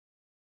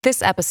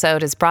This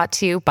episode is brought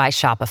to you by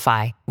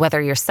Shopify.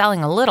 Whether you're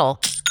selling a little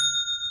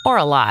or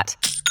a lot,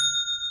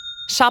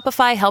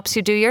 Shopify helps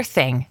you do your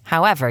thing,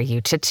 however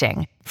you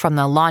cha-ching. From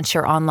the launch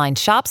your online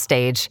shop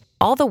stage,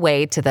 all the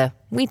way to the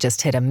we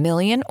just hit 1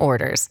 million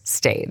orders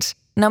stage.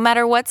 No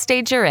matter what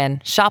stage you're in,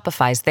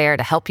 Shopify's there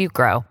to help you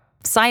grow.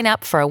 Sign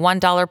up for a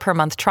 $1 per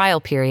month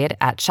trial period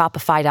at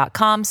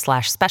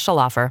shopify.com/special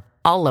offer,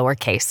 all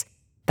lowercase.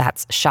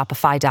 That's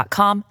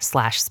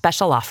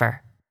shopify.com/special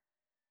offer.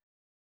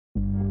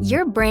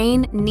 Your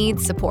brain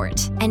needs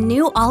support, and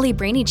new Ollie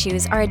Brainy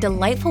Chews are a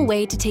delightful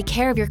way to take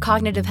care of your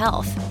cognitive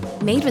health.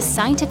 Made with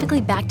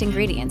scientifically backed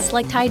ingredients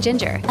like Thai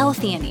ginger,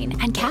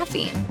 L-theanine, and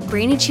caffeine,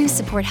 Brainy Chews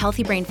support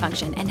healthy brain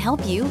function and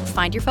help you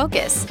find your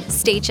focus,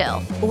 stay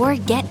chill, or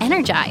get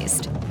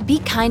energized. Be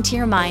kind to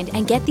your mind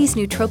and get these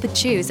nootropic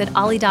chews at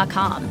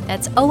ollie.com.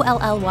 That's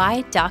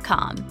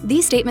OLLY.com.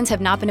 These statements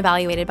have not been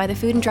evaluated by the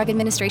Food and Drug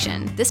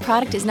Administration. This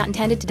product is not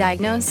intended to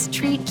diagnose,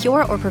 treat,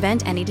 cure, or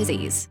prevent any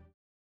disease.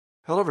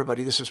 Hello,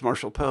 everybody. This is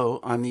Marshall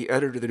Poe. I'm the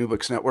editor of the New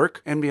Books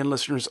Network. NBN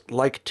listeners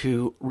like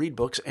to read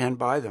books and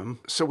buy them.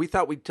 So we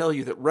thought we'd tell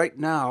you that right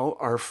now,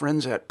 our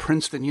friends at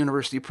Princeton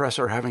University Press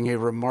are having a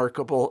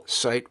remarkable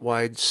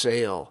site-wide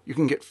sale. You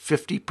can get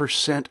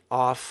 50%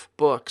 off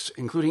books,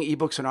 including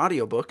ebooks and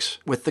audiobooks,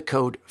 with the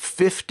code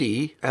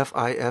 50,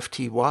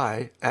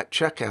 F-I-F-T-Y, at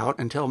checkout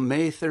until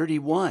May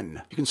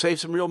 31. You can save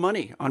some real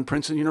money on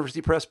Princeton University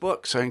Press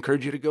books. I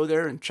encourage you to go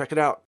there and check it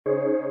out.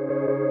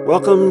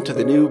 Welcome to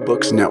the New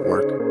Books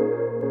Network.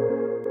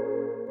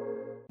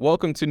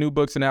 Welcome to New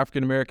Books in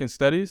African American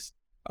Studies,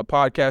 a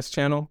podcast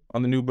channel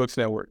on the New Books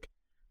Network.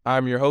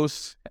 I'm your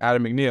host,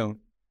 Adam McNeil.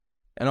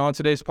 And on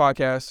today's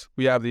podcast,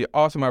 we have the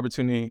awesome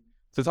opportunity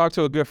to talk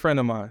to a good friend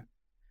of mine,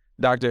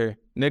 Dr.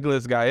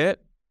 Nicholas Guyatt,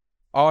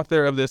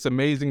 author of this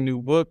amazing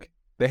new book,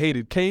 The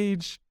Hated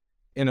Cage,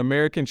 An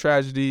American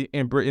Tragedy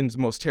in Britain's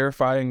Most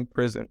Terrifying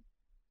Prison.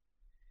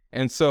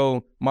 And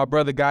so my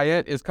brother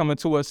Guyatt is coming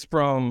to us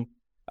from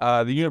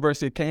the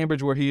University of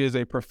Cambridge, where he is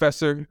a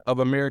professor of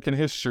American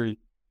history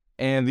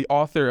and the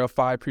author of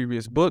 5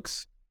 previous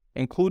books,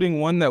 including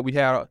one that we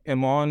had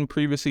him on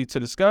previously to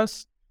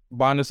discuss,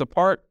 Bind Us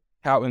Apart,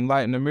 How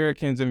Enlightened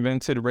Americans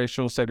Invented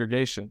Racial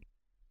Segregation.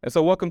 And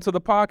so welcome to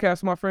the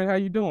podcast, my friend. How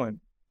you doing?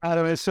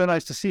 Adam, it's so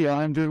nice to see you.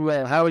 I'm doing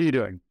well. How are you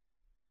doing?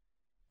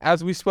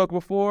 As we spoke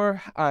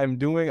before, I'm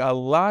doing a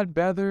lot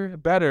better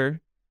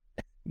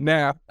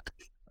now.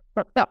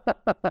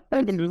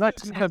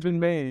 Elections have been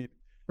made.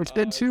 It's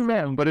been too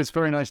long, but it's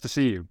very nice to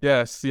see you.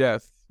 Yes,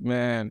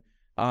 man.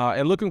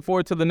 And looking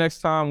forward to the next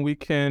time we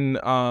can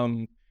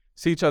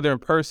see each other in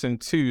person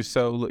too.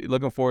 So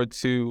looking forward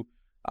to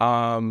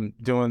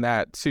doing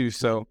that too.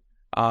 So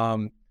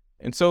man,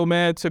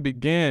 to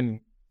begin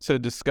to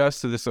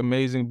discuss this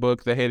amazing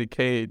book, The Hated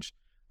Cage,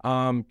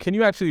 can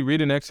you actually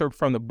read an excerpt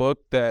from the book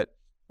that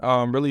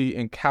really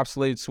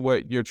encapsulates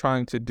what you're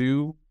trying to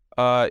do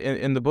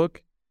in the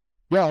book?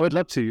 Yeah, I would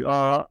love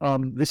to.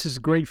 This is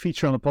a great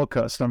feature on the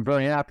podcast. I'm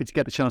very happy to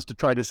get the chance to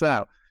try this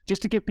out.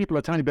 Just to give people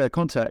a tiny bit of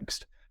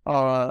context,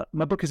 my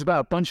book is about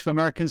a bunch of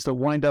Americans that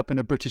wind up in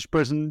a British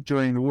prison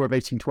during the War of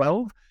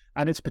 1812,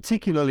 and it's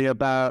particularly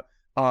about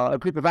a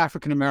group of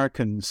African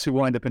Americans who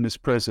wind up in this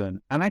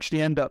prison and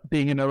actually end up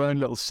being in their own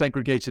little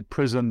segregated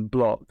prison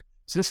block.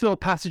 So this little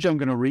passage I'm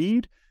going to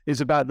read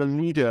is about the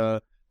leader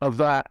of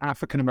that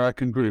African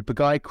American group, a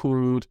guy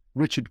called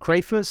Richard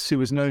Crafus, who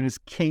was known as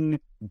King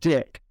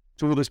Dick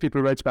to all those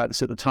people who wrote about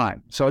this at the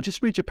time. So I'll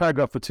just read you a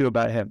paragraph or two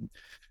about him.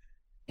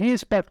 He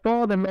is by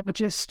far the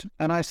largest,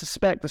 and I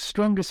suspect the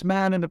strongest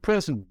man in the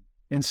prison,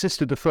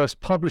 insisted the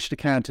first published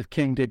account of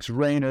King Dick's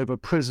reign over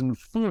prison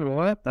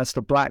 4, that's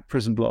the black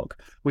prison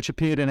block, which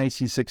appeared in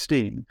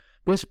 1816.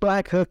 This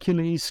black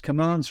Hercules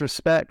commands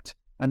respect,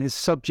 and his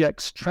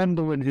subjects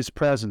tremble in his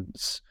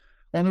presence.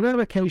 On the rare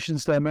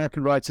occasions that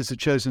American writers have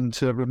chosen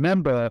to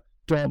remember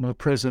Dartmoor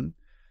prison,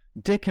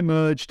 Dick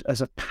emerged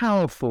as a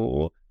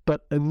powerful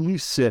but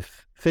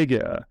elusive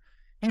figure.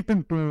 He'd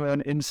been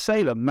born in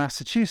Salem,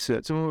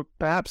 Massachusetts, or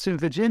perhaps in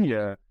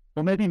Virginia,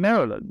 or maybe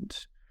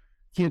Maryland.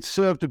 He had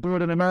served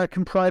aboard an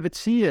American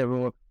privateer,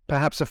 or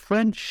perhaps a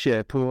French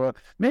ship, or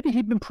maybe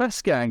he'd been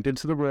press-ganged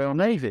into the Royal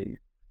Navy.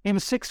 He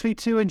was 6 feet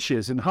 2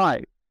 inches in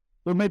height,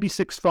 or maybe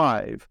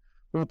 6'5",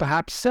 or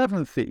perhaps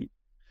 7 feet.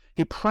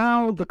 He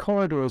prowled the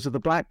corridors of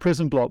the black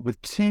prison block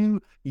with 2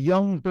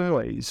 young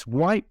boys,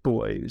 white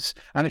boys,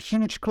 and a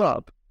huge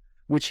club,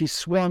 which he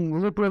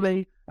swung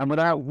liberally and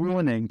without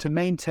warning to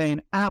maintain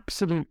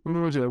absolute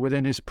order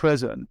within his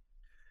prison.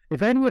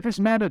 If any of his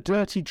men are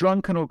dirty,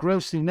 drunken, or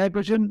grossly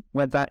negligent,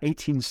 went that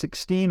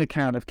 1816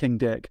 account of King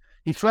Dick,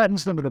 he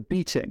threatens them with a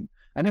beating,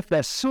 and if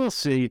they're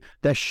saucy,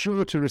 they're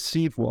sure to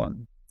receive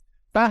one.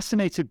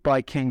 Fascinated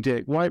by King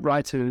Dick, white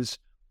writers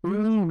all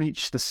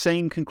reached the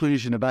same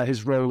conclusion about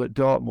his role at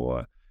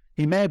Dartmoor.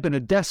 He may have been a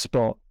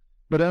despot,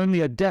 but only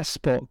a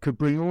despot could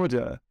bring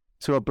order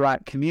to a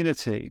black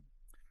community.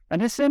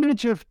 And this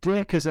image of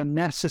Dick as a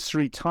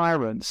necessary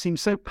tyrant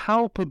seems so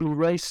palpably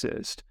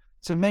racist.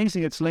 It's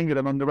amazing it's lingered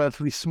among the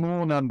relatively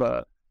small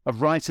number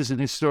of writers and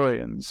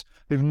historians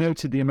who've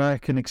noted the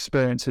American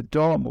experience at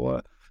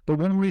Dartmoor. But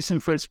one reason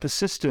for its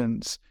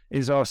persistence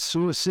is our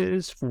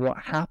sources for what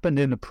happened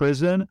in the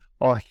prison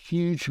are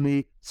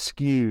hugely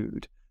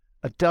skewed.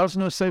 A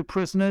dozen or so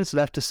prisoners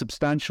left a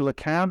substantial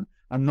account,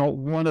 and not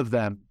one of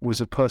them was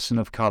a person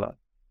of color.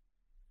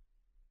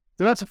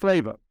 So that's a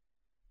flavor.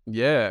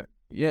 Yeah.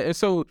 And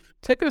so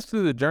take us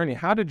through the journey.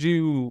 How did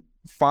you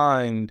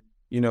find,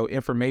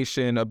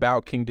 information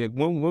about King Dick?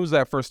 When was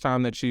that first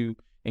time that you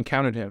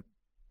encountered him?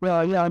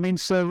 Well, yeah, I mean,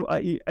 so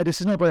this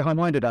is not very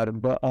high-minded, Adam,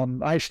 but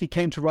I actually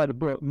came to write a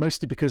book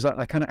mostly because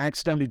I kind of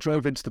accidentally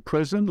drove into the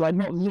prison, like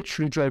not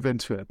literally drove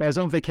into it, but I was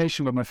on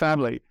vacation with my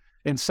family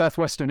in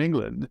southwestern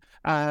England,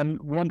 and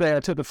one day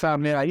I took the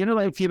family out.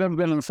 Like if you've ever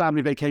been on a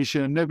family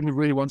vacation, nobody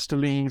really wants to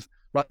leave,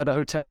 like at a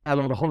hotel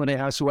or the holiday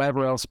house or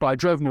wherever else, but I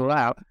drove them all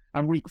out,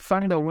 and we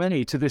found our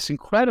way to this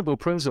incredible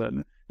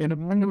prison in the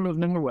middle of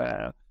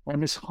nowhere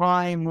on this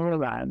high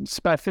moorland, it's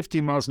about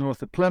 15 miles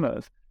north of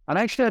Plymouth, and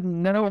I actually had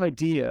no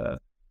idea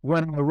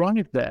when I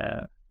arrived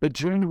there that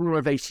during the War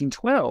of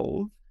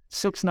 1812,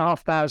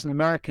 6,500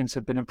 Americans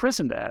had been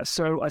imprisoned there.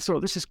 So I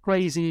thought, this is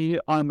crazy.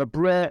 I'm a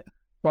Brit,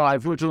 but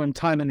I've lived a long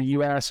time in the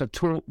US. I've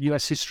taught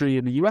US history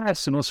in the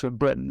US and also in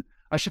Britain.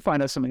 I should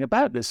find out something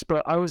about this.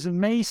 But I was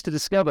amazed to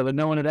discover that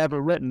no one had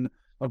ever written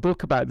a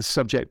book about the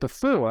subject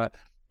before.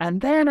 And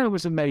then I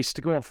was amazed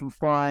to go off and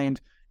find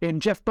in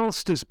Jeff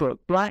Bolster's book,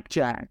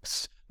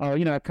 Blackjacks,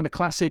 a kind of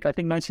classic, I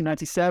think,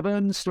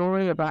 1997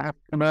 story about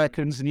African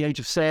Americans in the Age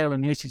of Sail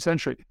in the 18th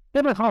century. They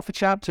have like half a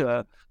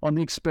chapter on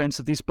the experience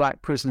of these black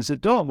prisoners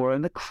at Dartmoor.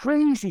 And the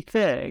crazy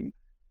thing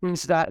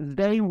is that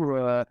they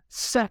were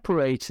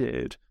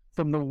separated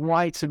from the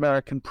white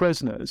American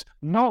prisoners,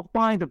 not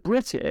by the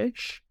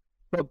British,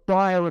 but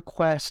by a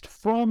request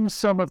from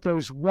some of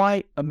those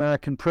white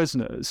American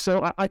prisoners.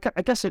 So I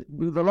guess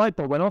the light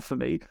bulb went off for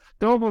me.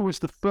 Dartmoor was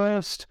the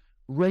first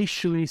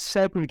racially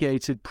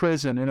segregated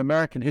prison in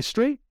American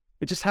history.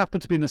 It just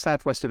happened to be in the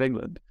southwest of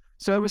England.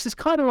 So it was this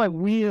kind of like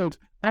weird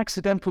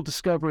accidental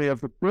discovery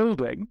of the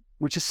building,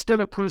 which is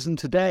still a prison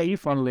today,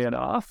 funnily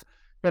enough,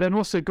 but then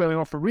also going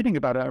off and reading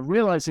about it and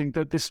realizing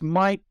that this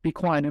might be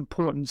quite an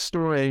important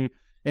story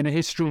in a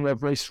history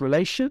of race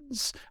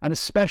relations, and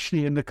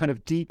especially in the kind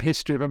of deep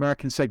history of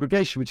American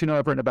segregation, which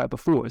I've written about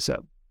before.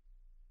 So,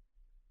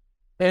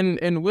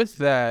 and with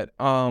that,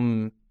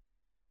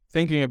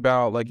 thinking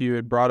about, like you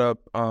had brought up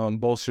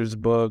Bolster's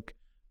book,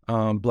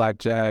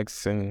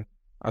 Blackjacks, and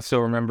I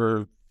still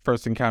remember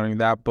first encountering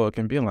that book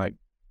and being like,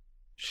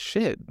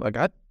 shit, like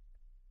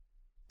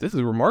this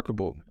is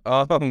remarkable.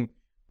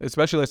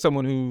 Especially as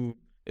someone who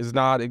is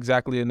not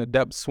exactly an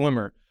adept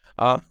swimmer,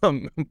 by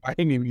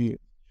any means.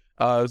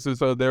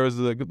 So there was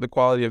the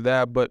quality of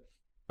that. But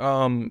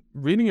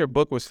reading your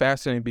book was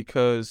fascinating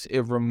because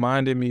it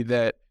reminded me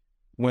that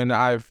when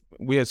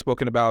we had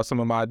spoken about some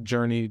of my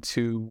journey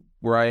to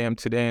where I am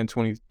today in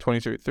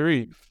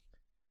 2023,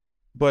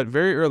 but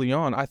very early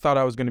on, I thought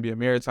I was going to be a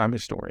maritime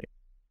historian,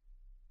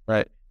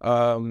 right?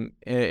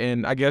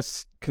 And I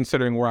guess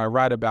considering where I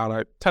write about,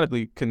 I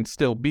technically can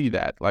still be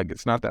that. Like,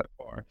 it's not that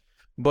far.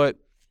 But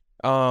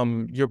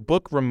your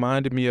book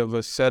reminded me of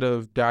a set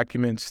of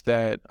documents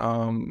that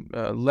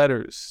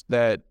letters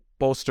that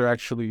Bolster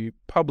actually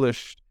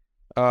published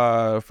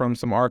from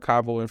some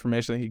archival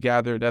information that he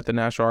gathered at the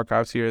National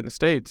Archives here in the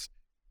States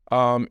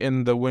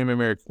in the William and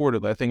Mary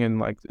Quarterly, I think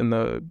in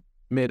the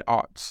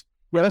mid-aughts.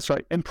 Well, that's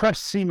right.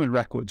 Impressed seaman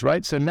records,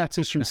 right? So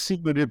letters from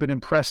seamen who had been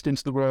impressed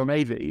into the Royal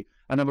Navy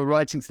and they were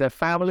writing to their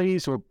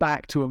families or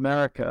back to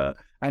America.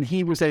 And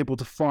he was able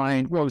to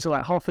find, was it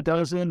like half a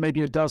dozen,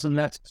 maybe a dozen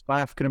letters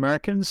by African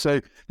Americans? So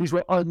these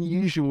were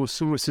unusual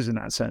sources in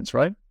that sense,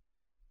 right?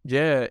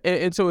 Yeah.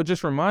 And so it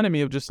just reminded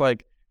me of just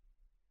like,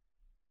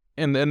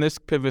 and this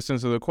pivots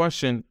into the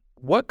question,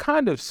 what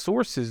kind of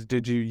sources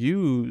did you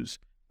use?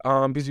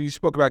 Because you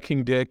spoke about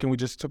King Dick and we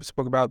just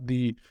spoke about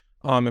the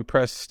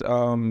impressed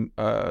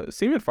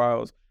seaman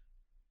files.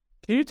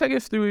 Can you take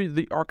us through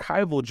the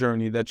archival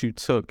journey that you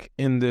took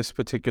in this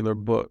particular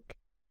book?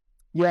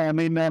 Yeah, I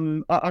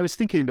mean, I was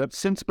thinking that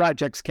since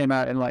Blackjacks came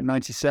out in like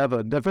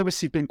 97, there have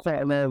obviously been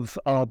quite a lot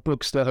of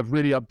books that have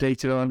really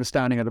updated our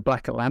understanding of the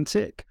Black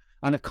Atlantic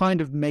and have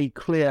kind of made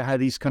clear how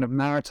these kind of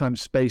maritime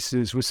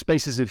spaces were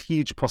spaces of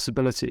huge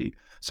possibility.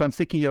 So I'm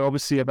thinking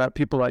obviously about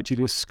people like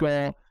Julius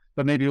Scott,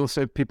 but maybe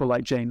also people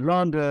like Jane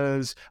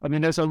Landers. I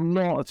mean, there's a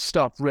lot of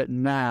stuff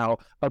written now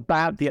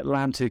about the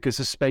Atlantic as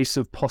a space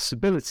of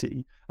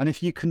possibility. And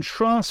if you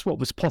contrast what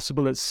was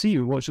possible at sea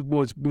with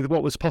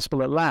what was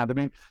possible at land, I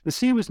mean, the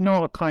sea was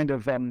not a kind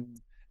of,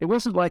 it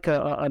wasn't like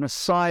an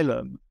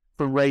asylum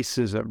for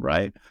racism,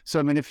 right? So,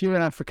 I mean, if you're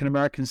an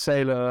African-American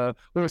sailor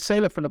or a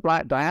sailor from the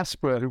Black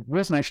diaspora who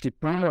wasn't actually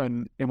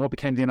born in what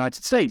became the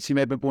United States, you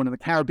may have been born in the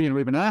Caribbean or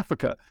even in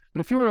Africa,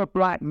 but if you were a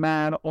Black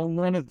man on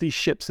one of these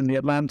ships in the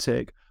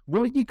Atlantic,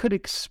 what you could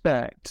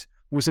expect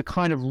was a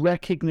kind of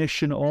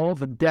recognition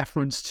of and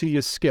deference to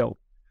your skill.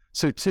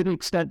 So to the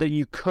extent that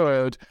you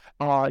could,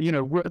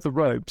 work the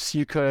ropes,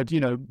 you could,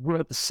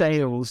 work the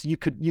sails, you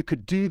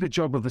could do the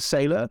job of a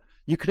sailor,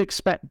 you could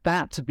expect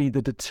that to be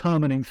the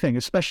determining thing,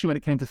 especially when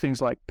it came to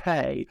things like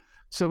pay.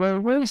 So there are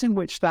ways in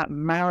which that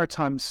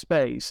maritime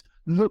space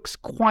looks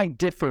quite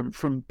different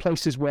from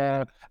places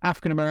where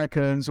African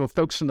Americans or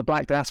folks from the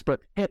black diaspora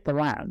hit the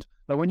land.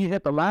 Now, when you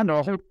hit the land, there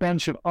are a whole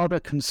bunch of other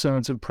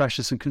concerns and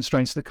pressures and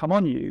constraints that come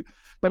on you.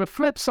 But a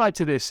flip side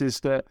to this is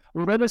that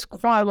although there's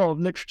quite a lot of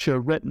literature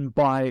written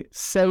by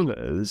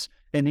sailors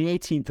in the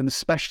 18th and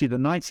especially the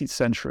 19th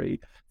century,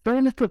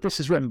 very little of this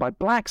is written by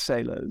black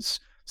sailors.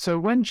 So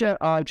when Jeff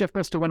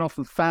Bristow went off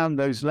and found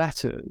those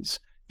letters,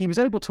 he was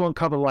able to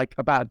uncover like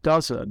about a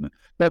dozen,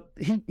 but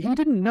he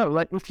didn't know,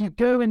 like if you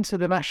go into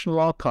the National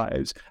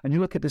Archives and you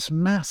look at this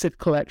massive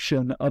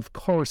collection of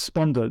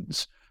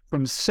correspondence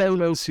from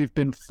sailors who've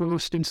been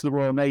forced into the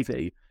Royal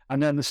Navy,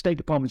 and then the State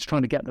Department's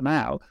trying to get them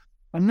out,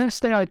 unless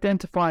they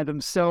identify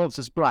themselves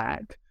as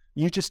black,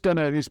 you just don't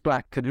know who's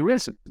black and who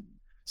isn't.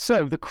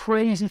 So the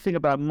crazy thing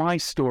about my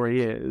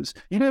story is,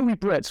 we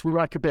Brits, we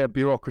like a bit of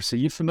bureaucracy.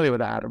 You're familiar with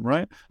that, Adam,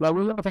 right? Like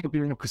we love our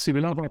bureaucracy,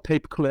 we love our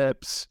paper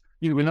clips,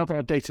 we love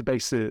our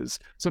databases.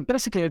 So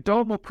basically at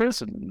Dartmoor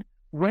Prison,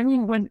 when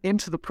you went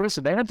into the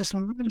prison, they had this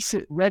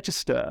massive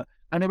register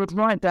and they would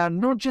write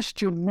down not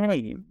just your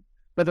name,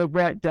 but they'd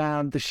write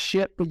down the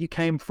ship that you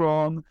came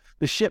from,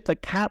 the ship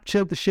that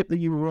captured the ship that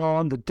you were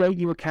on, the date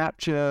you were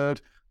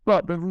captured.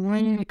 But the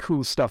really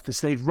cool stuff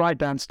is they'd write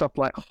down stuff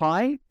like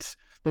height,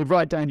 they'd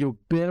write down your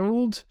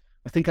build.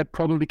 I think I'd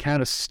probably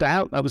count as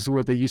stout. That was the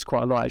word they used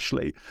quite a lot,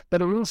 actually.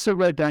 But it also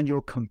wrote down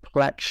your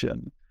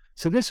complexion.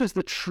 So this was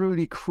the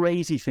truly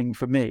crazy thing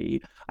for me.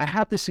 I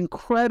had this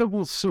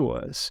incredible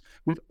source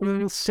with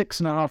all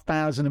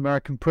 6,500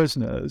 American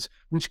prisoners,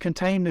 which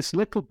contained this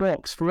little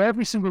box for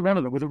every single one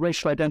of them with a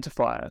racial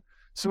identifier.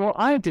 So what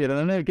I did, and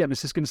I know, again,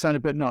 this is going to sound a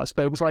bit nuts,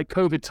 but it was like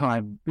COVID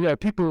time.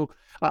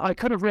 I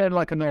could have read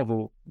like a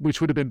novel, which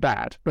would have been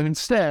bad, but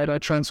instead I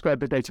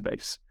transcribed the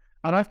database.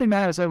 And I think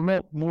that has a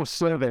lot more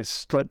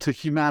service to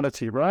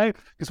humanity, right?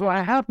 Because what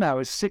I have now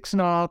is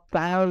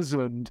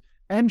 6,500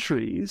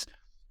 entries,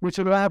 which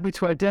allowed me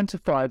to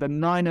identify the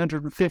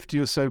 950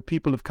 or so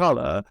people of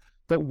color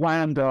that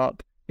wound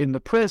up in the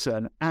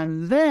prison.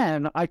 And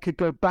then I could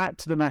go back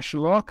to the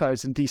National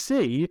Archives in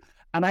DC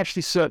and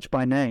actually search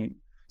by name.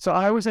 So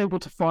I was able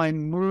to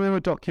find more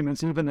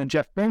documents even than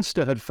Jeff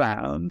Bristow had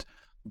found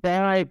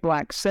by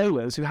black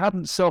sailors who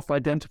hadn't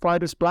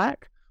self-identified as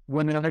black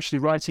when they were actually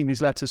writing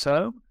these letters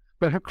home,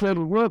 but who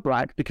clearly were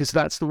black because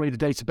that's the way the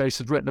database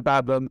had written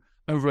about them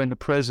over in the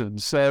prison.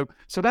 So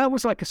that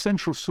was like a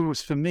central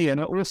source for me,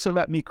 and it also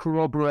let me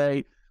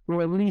corroborate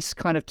or at least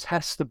kind of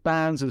test the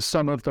bounds of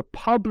some of the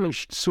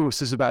published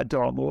sources about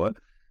Dartmoor,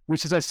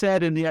 which, as I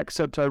said in the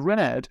excerpt I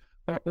read,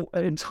 are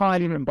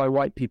entirely written by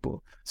white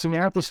people. So we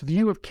have this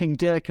view of King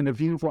Dick and a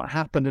view of what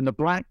happened in the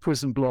black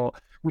prison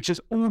block, which is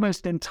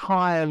almost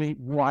entirely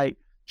white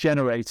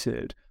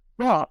generated.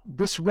 But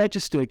this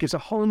register gives a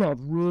whole lot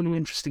of really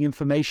interesting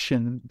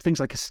information, things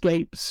like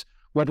escapes,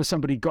 whether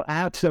somebody got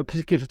out at a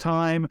particular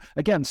time.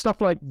 Again,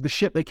 stuff like the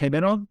ship they came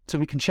in on, so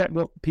we can check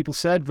what people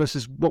said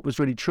versus what was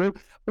really true.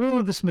 All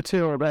of this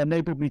material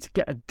enabled me to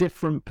get a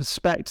different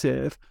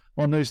perspective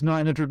on those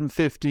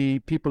 950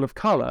 people of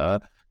color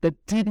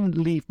that didn't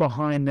leave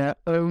behind their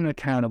own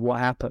account of what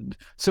happened.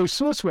 So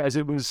source-wise,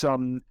 it was,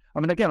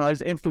 again, I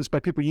was influenced by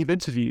people you've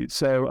interviewed.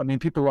 So,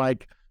 people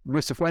like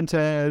Marissa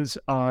Fuentes,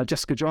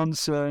 Jessica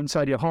Johnson,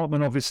 Saidia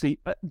Hartman, obviously.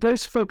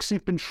 Those folks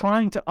who've been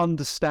trying to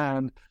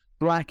understand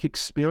Black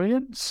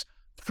experience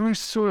through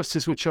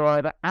sources which are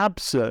either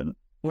absent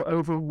or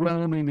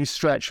overwhelmingly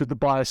stretched with the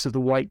bias of the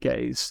white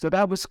gaze. So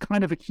that was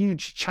kind of a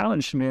huge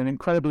challenge for me and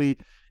incredibly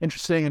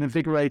interesting and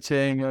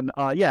invigorating. And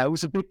it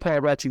was a big part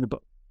of writing the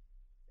book.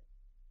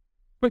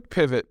 Quick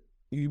pivot.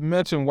 You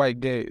mentioned white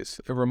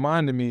gaze. It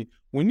reminded me,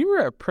 when you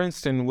were at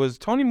Princeton, was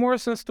Toni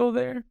Morrison still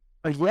there?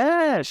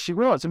 Yeah, she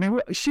was.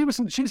 She was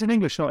in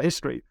English, not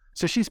history.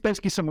 So she's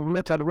basically someone who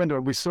looked out the window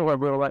and we saw her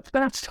and we were like,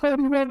 that's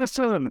Toni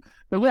Morrison.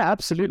 But yeah,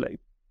 absolutely.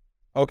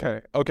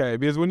 Okay.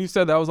 Because when you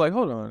said that, I was like,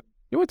 hold on.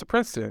 You went to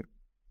Princeton.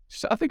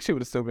 I think she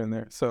would have still been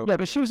there. So yeah,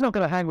 but she was not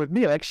going to hang with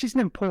me. Like, she's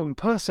an important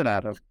person,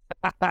 Adam.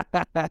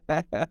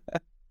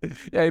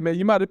 Hey, man,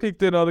 you might have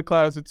peeked in other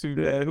classes too.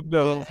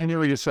 No, I hear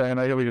what you're saying.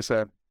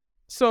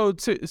 So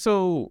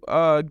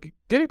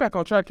getting back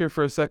on track here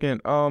for a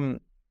second,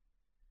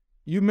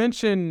 you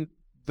mentioned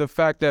the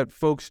fact that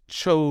folks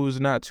chose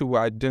not to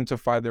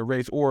identify their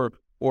race or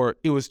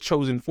it was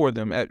chosen for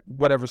them at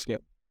whatever scale.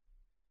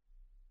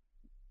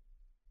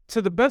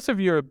 To the best of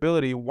your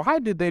ability, why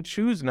did they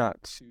choose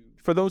not to?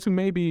 For those who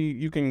maybe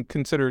you can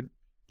consider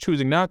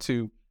choosing not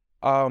to,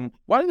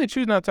 why did they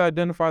choose not to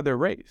identify their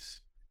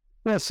race?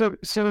 Yeah, so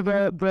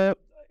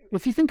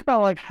if you think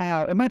about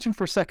imagine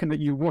for a second that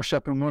you wash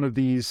up in one of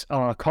these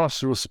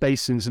carceral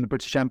spaces in the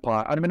British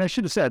Empire. I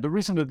should have said the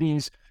reason that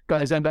these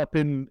guys end up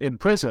in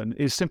prison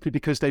is simply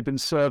because they've been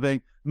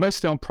serving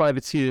mostly on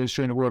privateers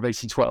during the War of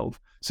 1812.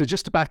 So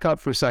just to back up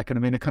for a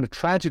second, the kind of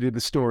tragedy of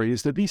the story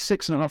is that these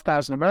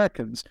 6,500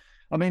 Americans,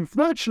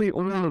 virtually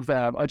all of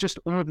them are just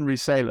ordinary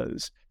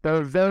sailors. There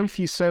are very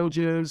few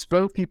soldiers,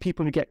 very few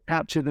people who get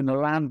captured in the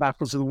land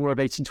battles of the War of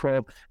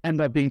 1812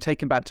 end up being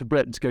taken back to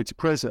Britain to go to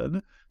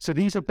prison. So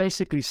these are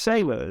basically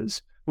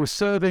sailors who are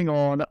serving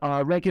on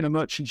regular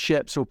merchant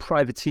ships or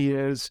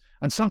privateers,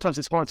 and sometimes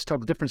it's hard to tell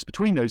the difference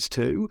between those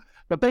two,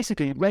 but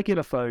basically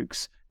regular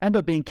folks end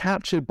up being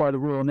captured by the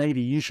Royal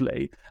Navy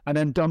usually, and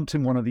then dumped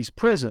in one of these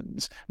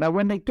prisons. Now,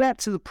 when they get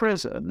to the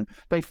prison,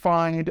 they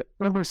find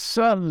almost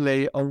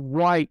certainly a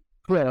white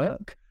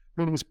clerk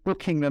who was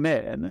booking them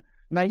in.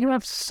 Now, you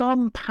have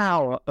some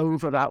power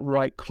over that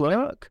white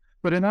clerk,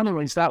 but in other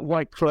ways, that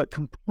white clerk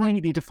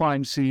completely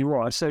defines who you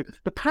are. So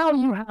the power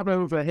you have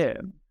over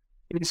him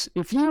is,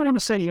 if you want to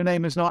say your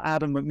name is not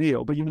Adam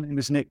McNeil, but your name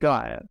is Nick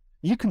Guyatt,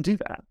 you can do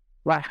that.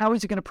 Right? How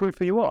is he going to prove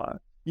who you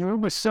are? You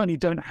almost certainly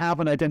don't have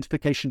an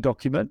identification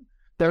document.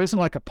 There isn't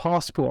like a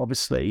passport,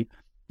 obviously.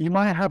 You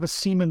might have a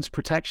Seaman's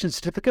Protection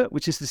Certificate,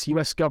 which is this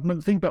US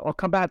government thing, but I'll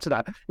come back to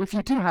that. If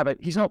you do have it,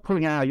 he's not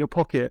pulling it out of your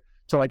pocket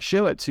to like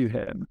show it to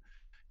him.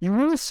 You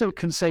also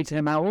can say to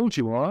him how old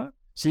you are,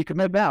 so you can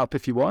make that up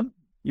if you want.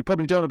 You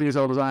probably don't want to be as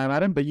old as I am,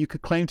 Adam, but you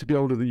could claim to be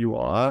older than you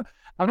are.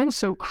 And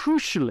also,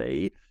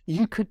 crucially,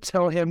 you could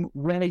tell him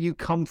where you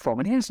come from,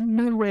 and he has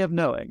no way of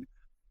knowing.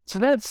 So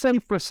let's say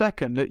for a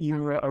second that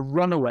you're a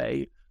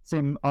runaway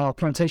from our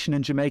plantation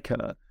in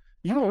Jamaica.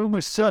 You're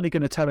almost certainly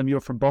going to tell him you're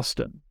from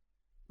Boston.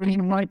 Or you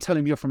might tell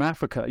him you're from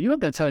Africa. You're not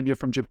going to tell him you're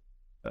from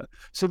Jamaica.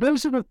 So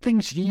those are the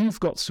things you've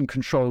got some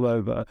control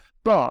over.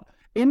 But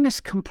in this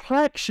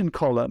complexion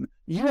column,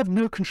 you have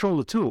no control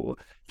at all.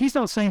 He's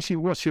not saying to you,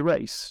 what's your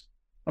race?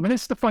 I mean,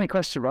 it's the funny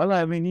question, right?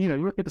 I mean, you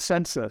look at the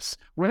census.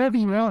 Whenever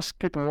you ask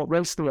people what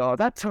race they are,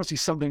 that tells you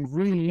something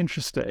really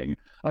interesting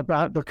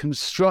about the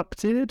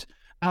constructed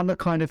and the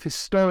kind of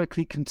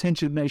historically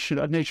contingent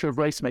nature of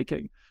race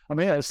making. I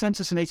mean, the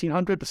census in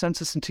 1800, the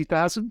census in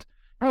 2000,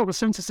 the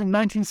census in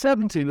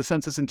 1970, the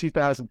census in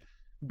 2000.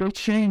 They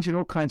change in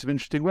all kinds of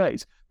interesting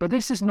ways. But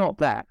this is not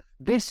that.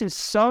 This is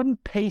some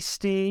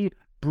pasty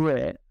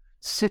Brit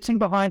sitting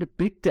behind a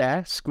big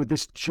desk with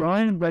this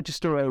giant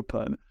register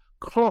open,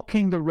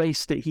 clocking the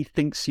race that he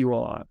thinks you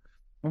are.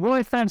 And what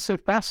I found so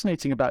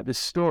fascinating about this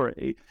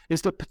story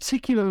is that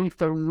particularly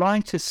for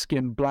lighter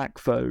skinned black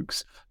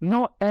folks,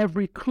 not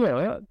every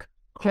clerk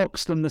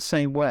clocks them the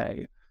same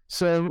way.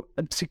 So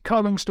to cut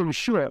a long story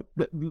short,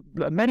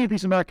 many of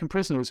these American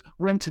prisoners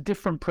went to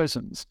different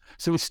prisons.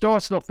 So we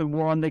started off in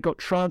one, they got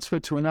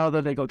transferred to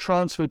another, they got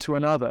transferred to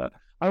another.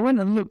 I went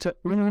and looked at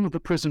all of the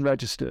prison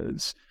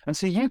registers, and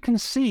so you can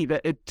see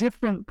that at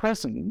different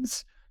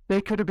prisons,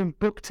 they could have been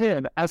booked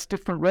in as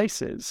different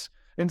races.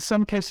 In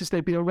some cases,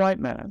 they'd be a white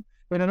man.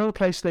 In another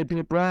place, they'd be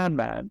a brown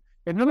man.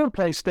 In another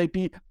place, they'd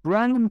be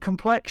brown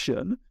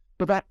complexion,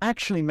 but that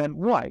actually meant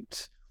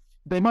white.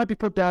 They might be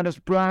put down as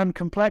brown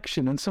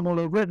complexion, and someone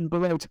will have written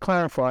below to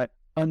clarify,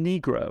 a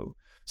Negro.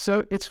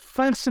 So it's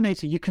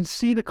fascinating. You can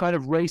see the kind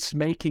of race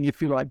making,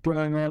 if you like,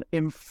 going on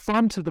in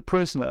front of the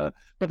prisoner,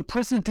 but the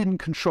prisoner didn't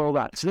control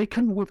that. So they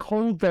couldn't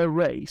withhold their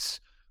race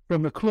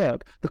from the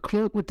clerk. The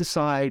clerk would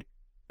decide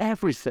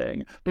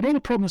everything. But any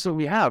problems that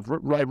we have,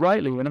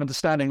 rightly, in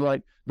understanding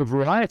like the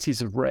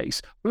varieties of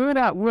race, we're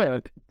at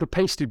work the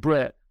pasty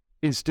Brit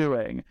is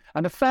doing.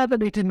 And the fact that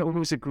they didn't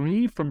always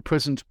agree from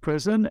prison to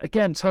prison,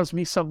 again, tells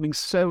me something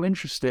so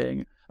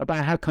interesting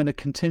about how kind of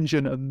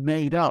contingent and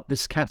made up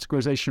this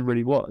categorization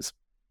really was.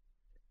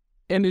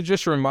 And it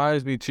just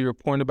reminds me, to your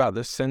point about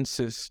the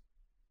census,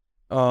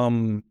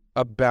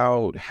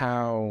 about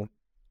how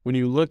when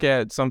you look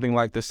at something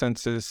like the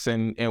census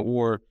and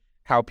or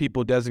how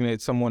people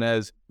designate someone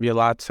as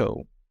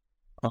mulatto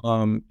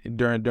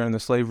during the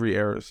slavery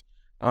eras,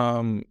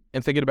 and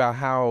thinking about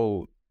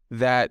how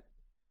that,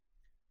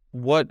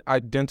 what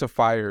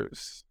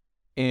identifiers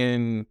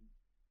in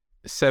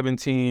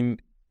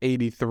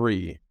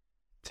 1783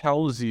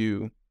 tells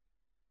you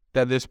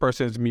that this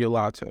person is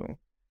mulatto,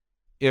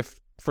 if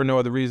for no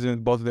other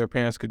reason both of their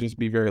parents could just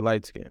be very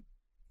light skinned.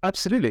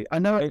 Absolutely, I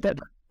know that.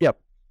 Yep.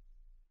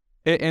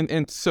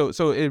 And so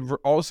it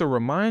also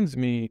reminds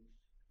me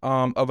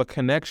of a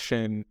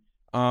connection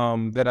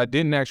that I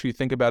didn't actually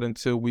think about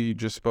until we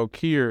just spoke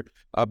here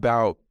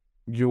about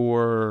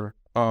your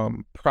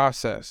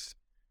process,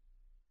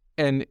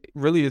 and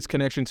really its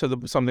connection to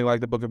something like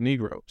the Book of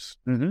Negroes.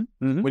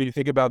 Mm-hmm, mm-hmm. When you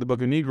think about the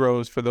Book of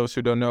Negroes, for those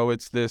who don't know,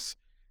 it's this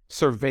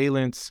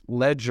surveillance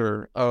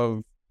ledger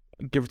of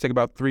give or take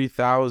about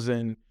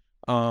 3,000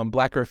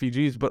 Black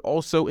refugees, but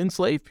also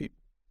enslaved people.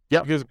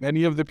 Yeah, because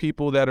many of the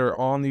people that are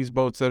on these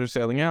boats that are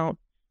sailing out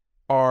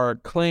are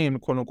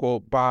claimed, quote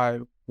unquote, by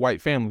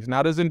white families,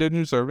 not as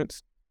indentured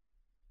servants,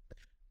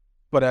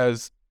 but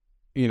as,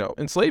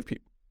 enslaved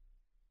people.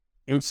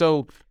 And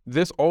so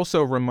this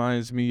also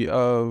reminds me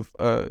of,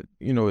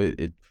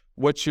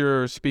 what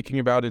you're speaking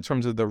about in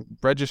terms of the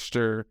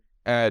register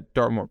at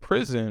Dartmoor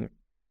Prison.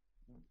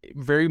 It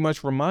very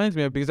much reminds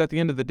me of, because at the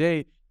end of the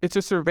day, it's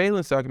a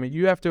surveillance document.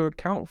 You have to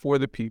account for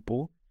the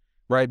people,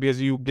 right?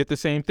 Because you get the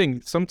same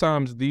thing.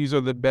 Sometimes these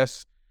are the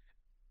best.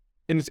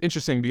 And it's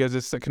interesting because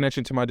it's a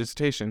connection to my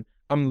dissertation.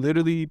 I'm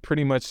literally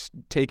pretty much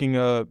taking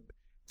a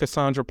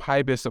Cassandra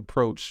Pybus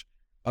approach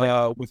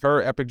with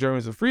her Epic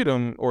Journeys of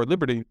Freedom or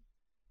Liberty,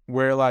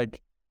 where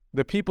like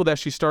the people that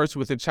she starts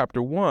with in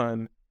chapter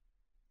 1,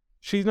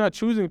 she's not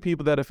choosing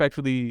people that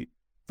effectively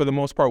for the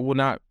most part, will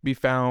not be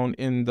found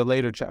in the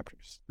later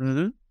chapters.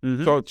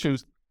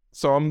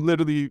 So I'm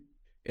literally,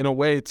 in a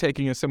way,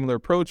 taking a similar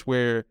approach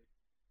where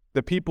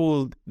the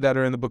people that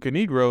are in the Book of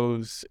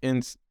Negroes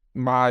in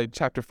my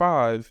chapter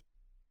 5,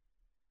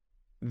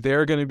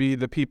 they're going to be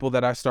the people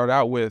that I start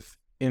out with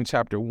in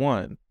chapter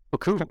 1. Oh,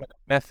 cool. Kind of like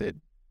a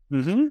method,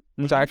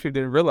 which I actually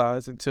didn't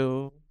realize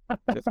until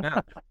just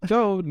now.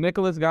 So,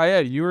 Nicholas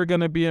Guyatt, you were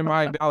going to be in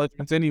my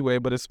acknowledgments anyway,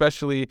 but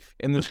especially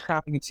in the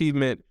crowning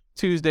achievement,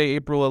 Tuesday,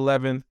 April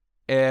 11th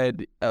at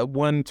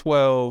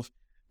 1:12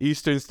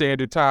 Eastern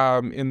Standard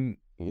Time in...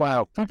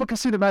 Wow, people can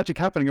see the magic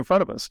happening in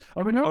front of us.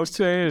 I mean,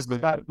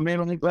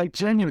 like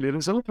genuinely,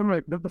 there's a lot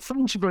of the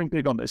French are very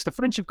big on this. The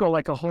French have got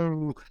like a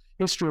whole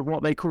history of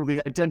what they call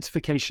the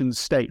identification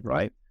state,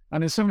 right?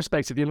 And in some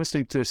respects, if you're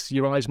listening to this,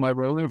 your eyes might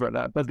roll over at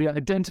that. But the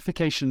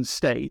identification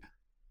state,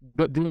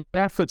 but the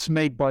efforts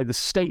made by the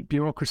state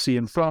bureaucracy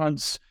in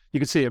France, you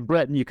can see it in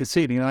Britain, you can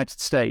see it in the United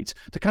States,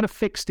 to kind of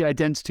fix the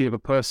identity of a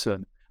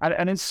person.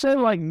 And it's so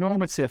like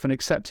normative and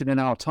accepted in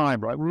our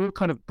time, right? We're all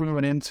kind of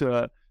brewing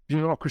into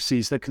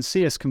bureaucracies that can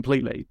see us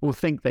completely or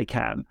think they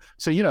can.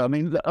 So, I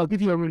mean, I'll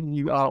give you a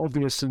really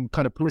obvious and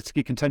kind of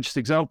politically contentious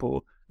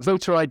example,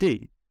 voter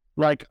ID.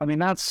 Like, I mean,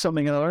 that's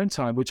something in our own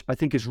time, which I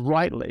think is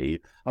rightly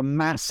a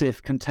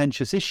massive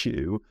contentious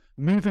issue,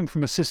 moving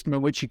from a system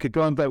in which you could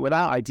go and vote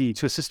without ID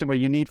to a system where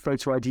you need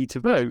photo ID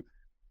to vote,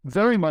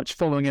 very much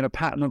following in a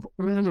pattern of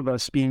all of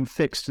us being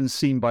fixed and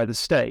seen by the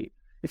state.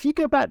 If you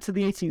go back to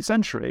the 18th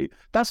century,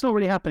 that's not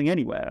really happening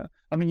anywhere.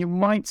 I mean, you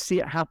might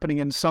see it happening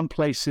in some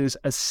places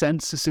as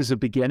censuses are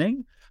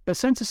beginning, but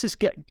censuses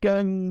get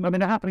going, I mean,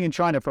 they're happening in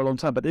China for a long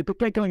time, but they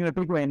get going in a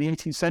big way in the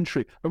 18th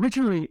century,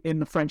 originally in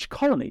the French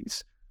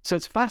colonies. So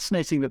it's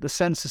fascinating that the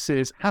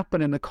censuses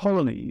happen in the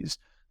colonies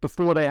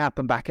before they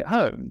happen back at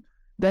home.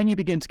 Then you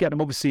begin to get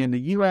them, obviously, in the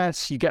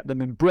US, you get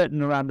them in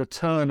Britain around the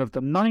turn of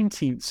the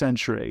 19th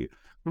century.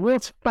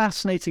 What's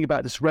fascinating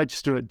about this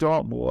register at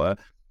Dartmoor,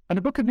 and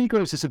the Book of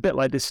Negroes is a bit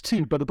like this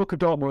too, but the Book of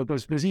Dartmoor,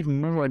 there's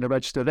even more in the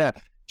register there,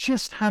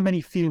 just how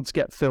many fields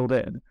get filled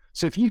in.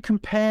 So if you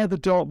compare the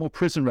Dartmoor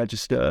prison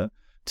register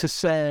to,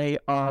 say,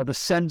 the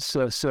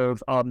census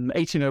of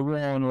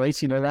 1801 or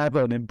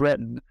 1811 in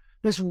Britain,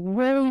 there's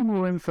way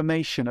more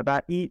information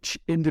about each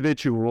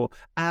individual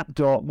at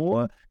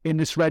Dartmoor in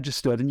this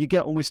register than you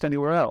get almost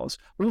anywhere else.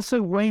 But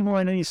also way more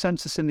in any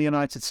census in the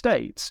United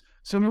States.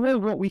 So in a way,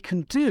 what we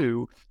can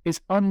do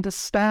is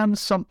understand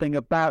something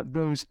about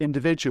those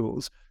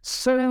individuals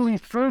solely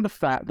through the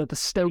fact that the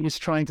state is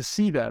trying to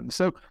see them.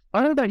 So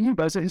I don't know about you,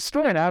 but as a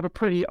historian, I have a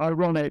pretty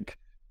ironic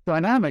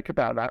dynamic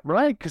about that,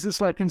 right? Because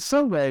it's like, in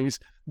some ways,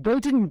 they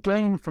didn't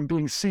gain from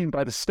being seen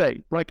by the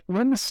state. Like,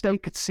 when the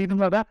state could see them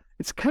like that,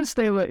 it's because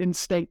they were in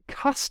state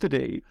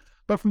custody.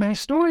 But from a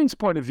historian's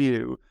point of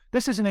view,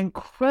 this is an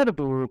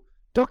incredible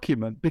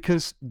document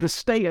because the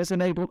state has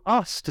enabled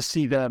us to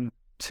see them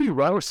too,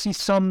 right? Or see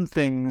some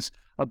things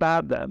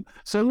about them.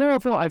 So a lot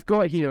of what I've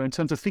got here in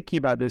terms of thinking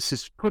about this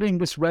is putting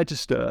this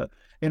register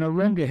in a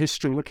longer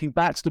history, looking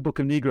back to the Book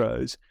of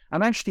Negroes,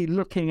 and actually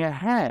looking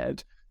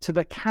ahead to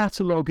the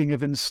cataloguing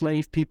of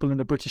enslaved people in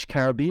the British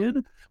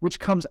Caribbean, which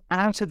comes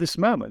out of this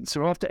moment.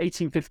 So after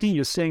 1815,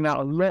 you're seeing that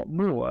a lot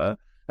more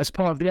as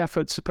part of the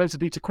effort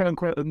supposedly to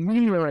quote-unquote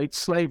ameliorate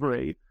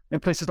slavery in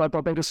places like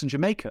Barbados and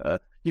Jamaica.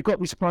 You've got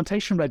these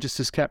plantation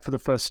registers kept for the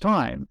first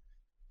time.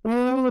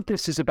 All of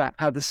this is about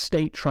how the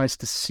state tries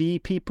to see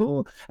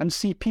people and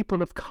see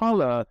people of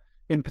color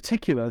in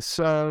particular.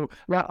 So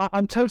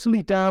I'm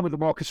totally down with the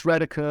Marcus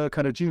Rediker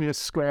kind of Julius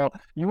Square.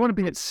 You want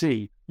to be at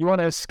sea. You want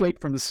to escape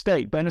from the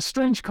state. But in a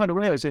strange kind of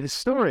way, as a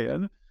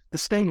historian, the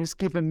state has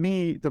given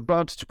me the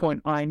vantage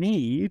point I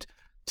need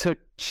to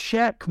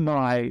check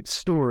my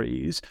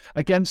stories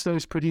against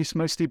those produced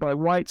mostly by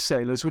white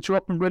sailors, which are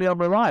often really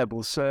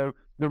unreliable. So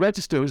the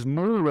register is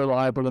more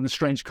reliable in a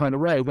strange kind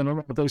of way than a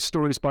lot of those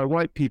stories by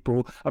white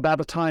people about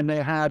the time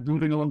they had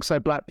moving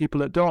alongside black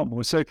people at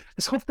Dartmoor. So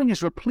this whole thing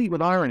is replete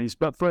with ironies,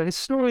 but for a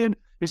historian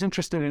who's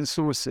interested in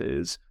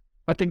sources,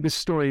 I think this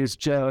story is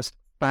just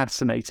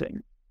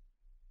fascinating.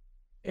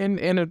 And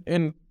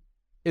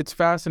it's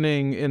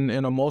fascinating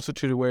in a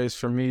multitude of ways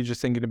for me,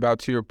 just thinking about,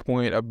 to your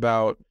point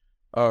about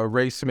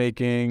race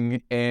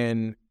making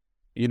and,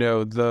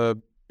 the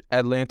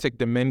Atlantic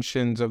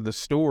dimensions of the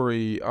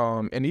story,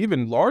 and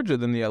even larger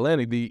than the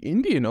Atlantic, the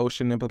Indian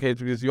Ocean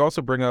implications, because you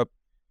also bring up,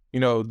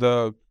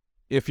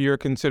 if you're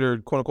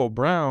considered quote unquote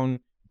brown,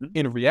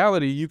 in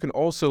reality, you can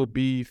also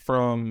be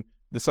from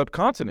the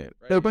subcontinent.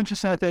 Right? There are a bunch of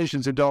South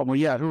Asians in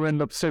Dartmoor, who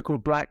end up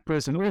so-called black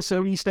prison.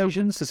 Also East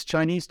Asians, this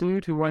Chinese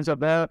dude who winds up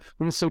there,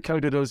 who is so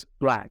coded as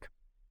black.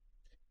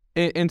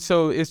 And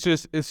so it's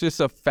just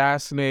a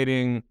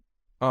fascinating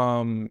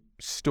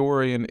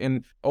story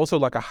and also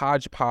like a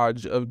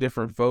hodgepodge of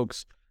different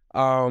folks.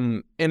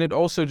 And it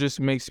also just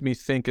makes me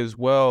think as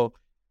well,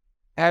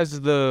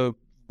 as the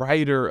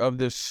writer of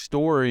this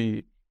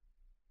story,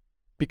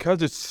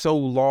 because it's so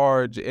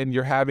large and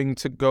you're having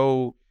to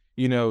go,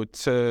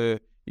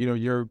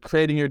 you're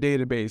creating your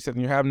database and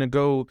you're having to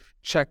go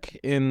check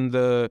in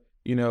the,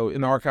 in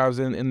the archives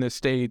in the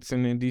States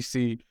and in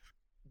DC.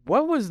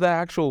 what was the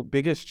actual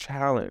biggest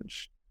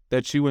challenge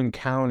that you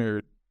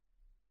encountered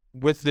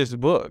with this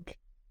book?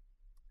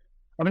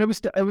 I mean,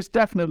 it was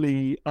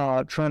definitely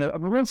trying to. I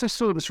mean, once I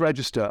saw this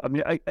register, I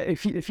mean,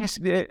 if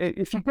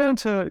you go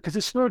into, because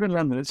it's stored in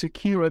London, it's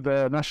secure at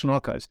the National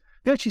Archives.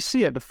 You actually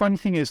see it. The funny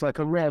thing is, like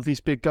a lot of these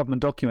big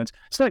government documents,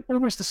 it's like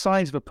almost the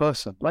size of a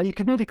person. Like you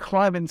can nearly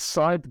climb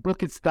inside the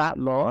book. It's that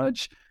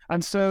large,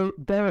 and so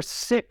there are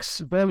 6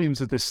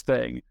 volumes of this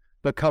thing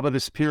that cover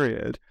this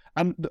period.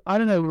 And I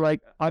don't know,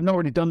 like I've not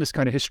really done this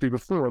kind of history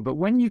before, but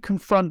when you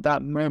confront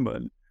that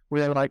moment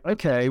where they're like,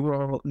 okay,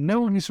 well,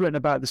 no one who's written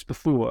about this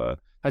before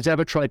has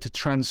ever tried to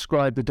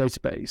transcribe the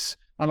database.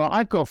 And like,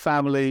 I've got a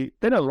family,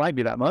 they don't like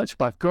me that much,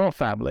 but I've got a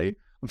family.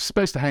 I'm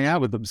supposed to hang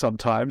out with them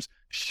sometimes.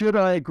 Should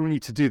I agree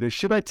to do this?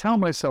 Should I tell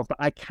myself that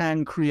I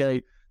can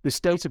create this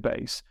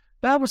database?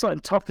 That was like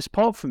the toughest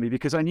part for me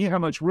because I knew how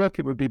much work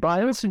it would be, but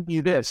I also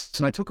knew this,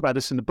 and I talk about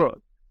this in the book.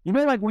 You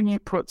know, like when you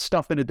put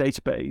stuff in a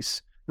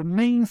database, the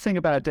main thing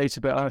about a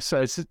database,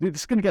 so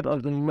it's going to get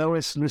like the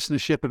lowest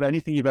listenership of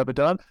anything you've ever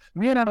done.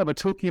 Me and Adam are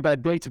talking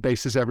about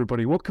databases,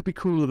 everybody. What could be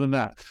cooler than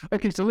that?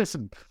 Okay, so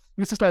listen,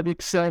 this is like the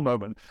Excel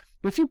moment.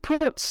 If you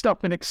put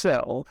stuff in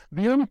Excel,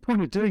 the only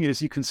point of doing it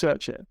is you can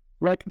search it.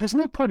 Like, there's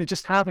no point in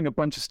just having a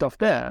bunch of stuff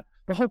there.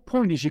 The whole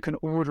point is you can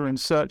order and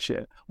search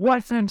it. What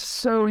I found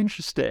so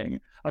interesting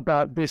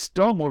about this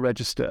Dartmoor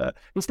register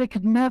is they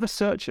could never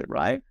search it,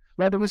 right?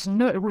 Like there was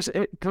no, it was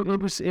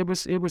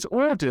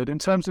ordered in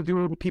terms of the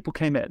order people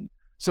came in.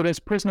 So there's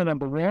prisoner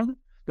number 1,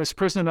 there's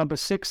prisoner number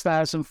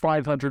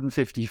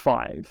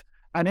 6,555.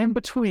 And in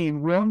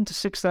between 1 to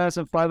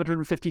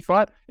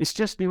 6,555, it's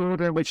just the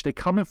order in which they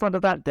come in front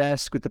of that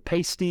desk with the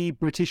pasty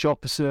British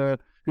officer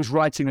who's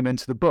writing them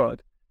into the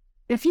book.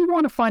 If you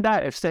want to find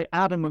out if, say,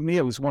 Adam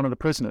McNeil was one of the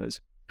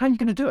prisoners, how are you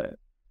going to do it?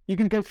 You're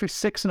going to go through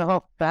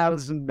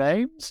 6,500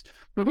 names?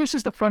 But this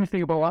is the funny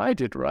thing about what I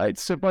did, right?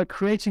 So by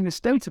creating this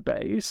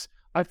database,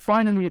 I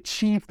finally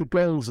achieved the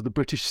goals of the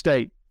British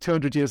state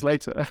 200 years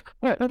later.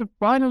 I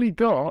finally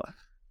got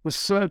the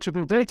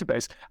searchable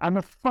database. And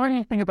the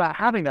funny thing about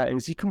having that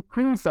is you can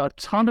prove that a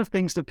ton of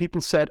things that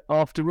people said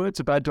afterwards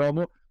about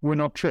Dartmoor were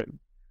not true.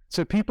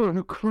 So people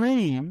who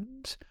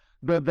claimed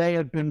that they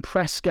had been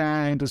press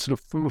ganged and sort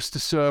of forced to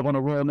serve on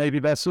a Royal Navy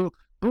vessel,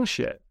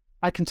 bullshit.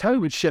 I can tell you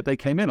which ship they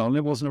came in on.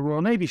 It wasn't a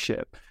Royal Navy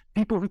ship.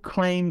 People who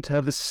claimed to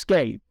have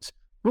escaped,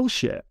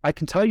 bullshit. I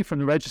can tell you from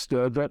the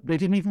register that they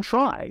didn't even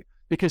try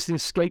because the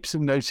escapes are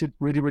noted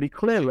really, really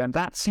clearly. And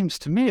that seems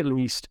to me, at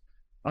least,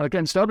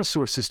 against other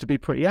sources, to be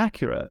pretty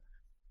accurate.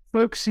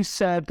 Folks who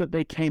said that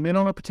they came in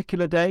on a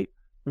particular date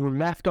or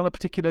left on a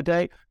particular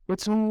date,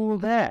 it's all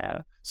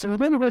there. So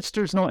when the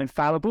register is not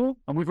infallible,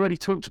 and we've already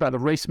talked about the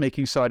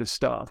race-making side of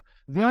stuff,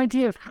 the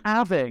idea of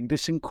having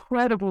this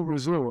incredible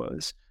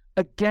resource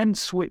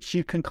against which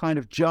you can kind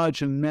of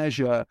judge and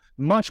measure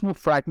much more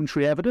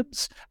fragmentary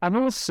evidence, and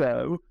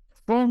also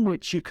from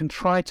which you can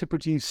try to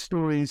produce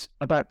stories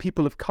about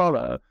people of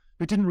color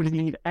who didn't really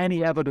need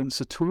any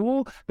evidence at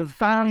all, the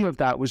value of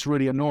that was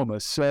really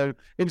enormous. So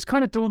it was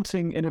kind of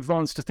daunting in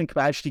advance to think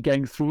about actually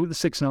going through the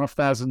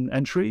 6,500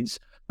 entries,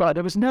 but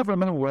there was never a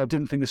moment where I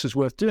didn't think this was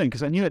worth doing,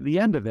 because I knew at the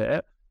end of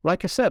it,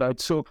 like I said,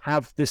 I'd sort of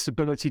have this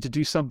ability to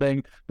do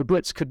something the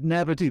Brits could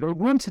never do. They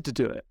wanted to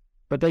do it,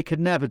 but they could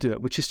never do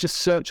it, which is just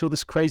search all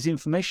this crazy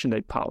information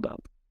they piled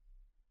up.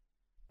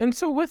 And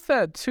so with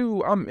that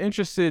too, I'm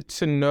interested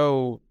to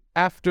know,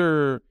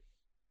 after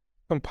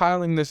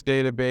compiling this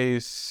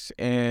database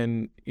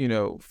and,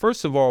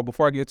 first of all,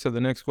 before I get to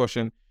the next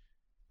question,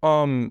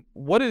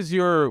 what are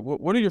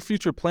your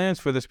future plans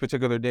for this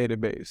particular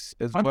database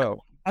as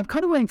well? I'm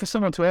kind of waiting for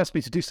someone to ask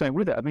me to do something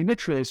with it. I mean,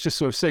 literally, it's just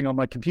sort of sitting on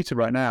my computer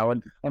right now.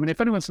 And I mean,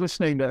 if anyone's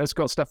listening that has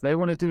got stuff they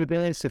want to do with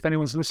this, if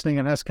anyone's listening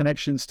and has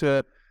connections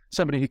to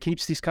somebody who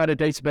keeps these kind of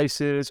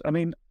databases, I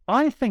mean,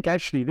 I think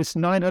actually this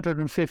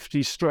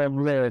 950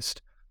 strong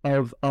list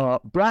of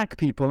Black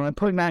people, and I'm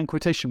putting that in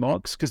quotation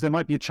marks because there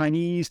might be a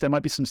Chinese, there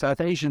might be some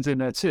South Asians in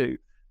there too,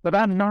 but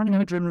that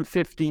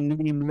 950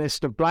 name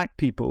list of Black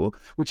people,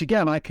 which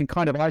again, I can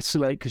kind of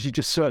isolate because you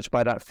just search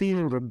by that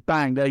field and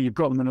bang, there you've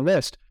got them in a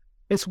list.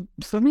 It's,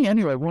 for me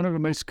anyway, one of the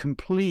most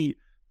complete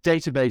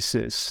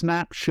databases,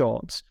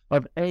 snapshots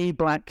of a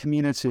Black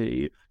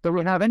community that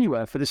we have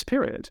anywhere for this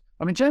period.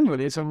 I mean,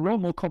 generally, it's a lot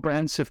more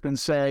comprehensive than,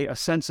 say, a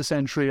census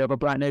entry of a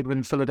Black neighborhood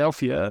in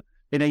Philadelphia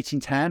in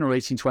 1810 or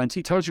 1820.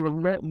 It tells you a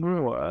lot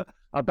more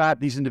about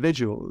these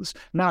individuals.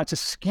 Now, it's a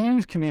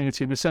skewed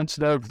community in the sense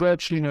that there are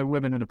virtually no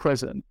women in a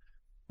prison.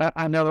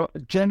 And now,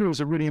 gender is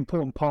a really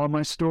important part of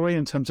my story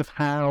in terms of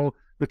how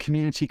the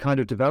community kind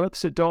of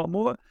develops at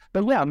Dartmoor.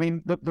 But yeah, I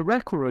mean, the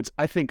records,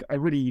 I think, are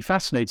really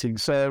fascinating.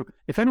 So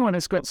if anyone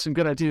has got some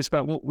good ideas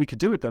about what we could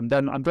do with them,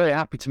 then I'm very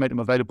happy to make them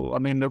available. I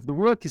mean, the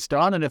work is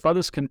done, and if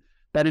others can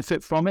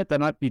benefit from it,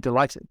 then I'd be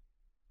delighted.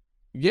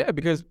 Yeah,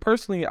 because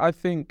personally, I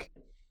think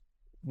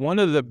one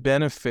of the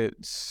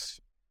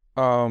benefits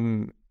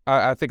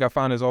I think I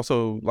found is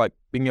also like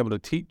being able to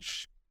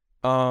teach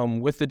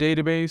with the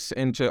database,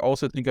 and to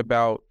also think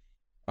about,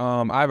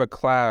 I have a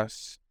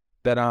class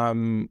that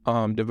I'm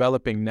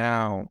developing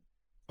now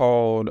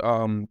called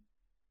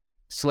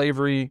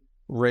slavery,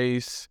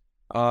 race,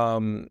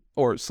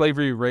 or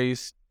slavery,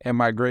 race, and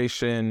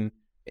migration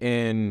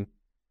in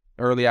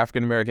early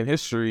African American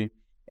history,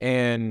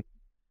 and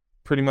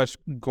pretty much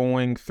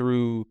going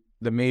through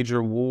the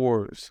major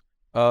wars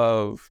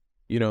of,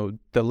 the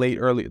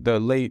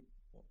late,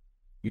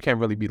 you can't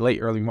really be late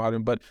early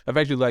modern, but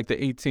eventually like the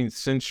 18th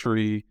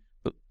century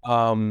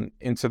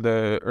into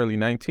the early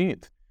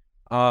 19th.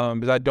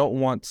 Because I don't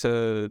want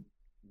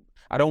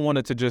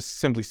it to just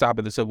simply stop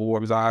at the Civil War,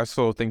 because I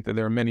also think that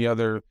there are many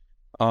other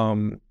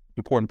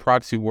important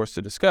proxy wars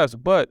to discuss.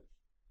 But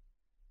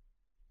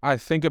I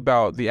think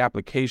about the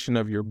application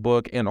of your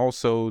book and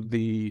also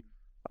the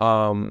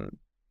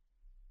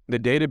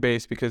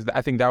database, because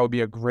I think that would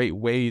be a great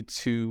way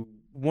to.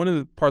 One of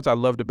the parts I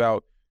loved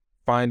about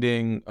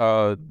finding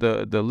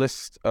the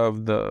list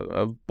of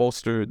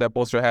Bolster that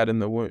Bolster had in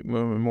the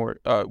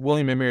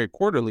William and Mary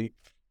Quarterly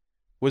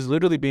was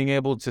literally being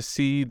able to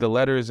see the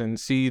letters and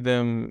see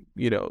them,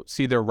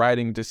 see their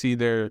writing, to see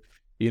their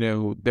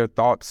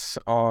thoughts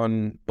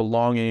on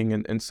belonging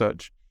and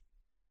such.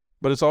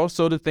 But it's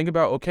also to think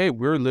about, okay,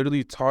 we're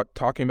literally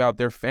talking about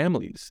their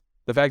families.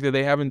 The fact that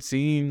they haven't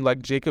seen,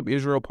 like Jacob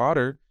Israel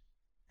Potter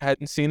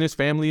hadn't seen his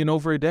family in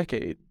over a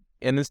decade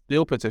and is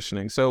still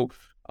petitioning. So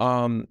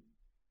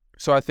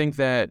I think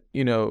that,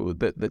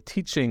 the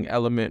teaching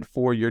element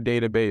for your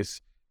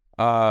database,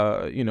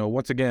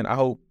 once again, I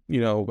hope,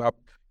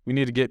 we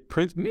need to get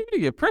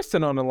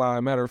Princeton on the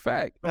line, matter of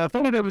fact. I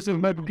thought it was a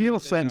Mobile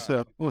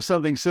Center or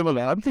something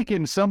similar. I'm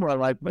thinking somewhere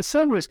like, but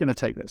somewhere is going to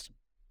take this.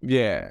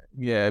 Yeah,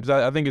 because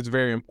I think it's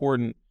very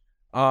important.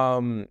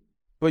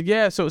 But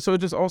yeah, so it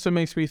just also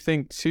makes me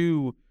think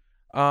too,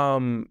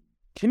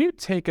 can you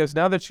take us,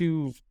 now that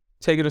you've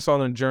taken us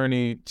on a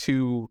journey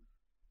to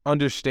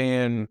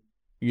understand,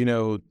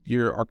 your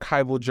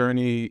archival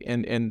journey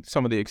and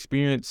some of the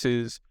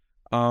experiences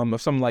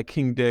of someone like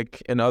King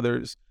Dick and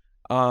others,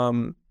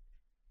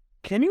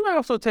 can you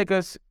also take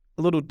us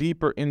a little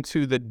deeper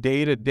into the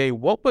day-to-day?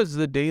 What was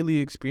the daily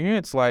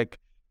experience like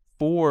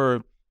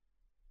for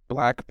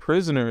Black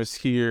prisoners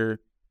here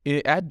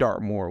at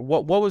Dartmoor?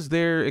 What was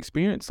their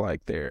experience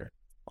like there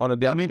on a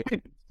day? I mean,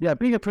 yeah,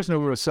 being a prisoner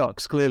of war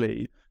sucks,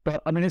 clearly.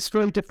 But, I mean, it's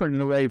very different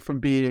in a way from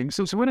being...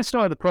 So when I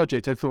started the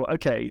project, I thought,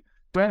 okay,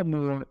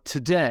 Dartmoor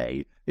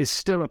today is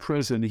still a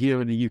prison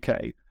here in the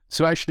UK.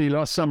 So actually,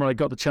 last summer, I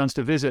got the chance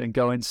to visit and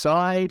go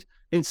inside.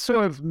 It's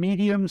sort of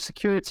medium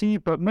security,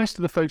 but most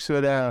of the folks who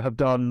are there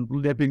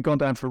they've been gone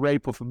down for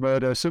rape or for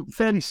murder, so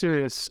fairly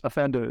serious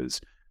offenders.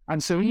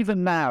 And so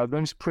even now,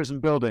 those prison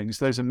buildings,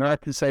 those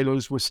American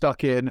sailors were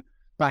stuck in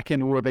back in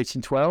the War of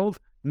 1812,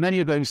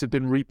 many of those have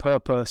been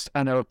repurposed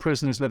and there are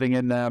prisoners living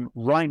in them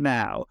right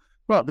now.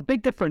 Well, the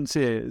big difference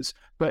is,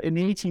 but in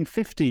the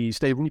 1850s,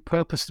 they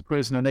repurposed the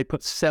prison and they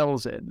put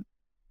cells in.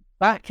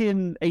 Back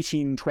in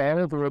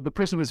 1812, the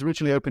prison was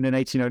originally opened in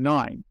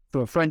 1809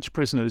 for French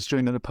prisoners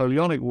during the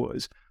Napoleonic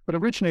Wars. But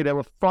originally there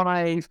were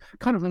 5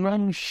 kind of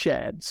long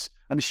sheds,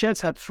 and the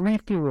sheds had 3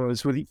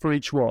 floors for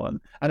each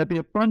one, and there'd be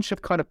a bunch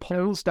of kind of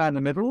poles down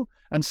the middle,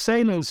 and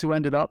sailors who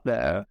ended up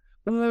there,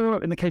 well,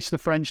 in the case of the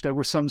French, there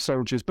were some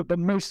soldiers, but they're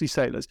mostly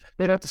sailors.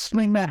 They'd have to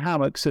sling their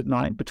hammocks at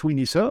night between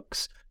these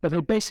hooks, but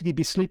they'd basically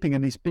be sleeping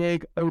in these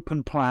big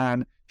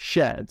open-plan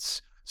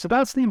sheds. So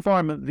that's the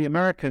environment the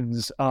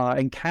Americans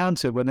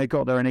encountered when they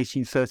got there in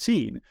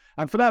 1813.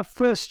 And for that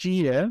first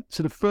year,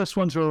 so the first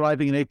ones were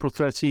arriving in April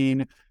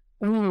 13,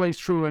 all the way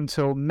through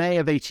until May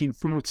of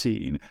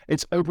 1814,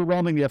 it's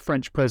overwhelmingly a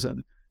French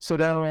prison. So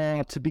there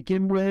are, to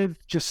begin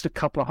with, just a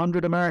couple of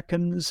hundred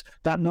Americans.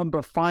 That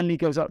number finally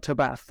goes up to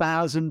about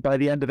 1,000 by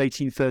the end of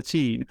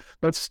 1813,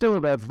 but still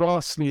they're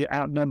vastly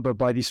outnumbered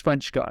by these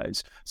French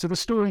guys. So the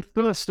story,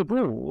 first of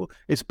all,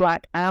 is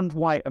Black and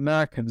white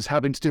Americans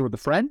having to deal with the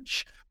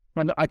French.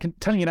 And I can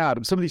tell you now,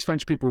 Adam, some of these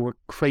French people were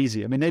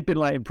crazy. I mean, they'd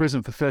been in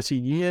prison for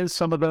 13 years,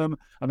 some of them.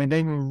 I mean,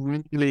 they were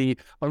really,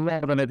 a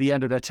lot of them at the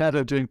end of their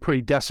tether doing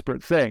pretty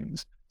desperate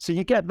things. So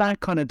you get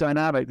that kind of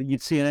dynamic that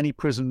you'd see in any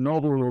prison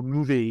novel or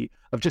movie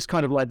of just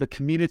kind of like the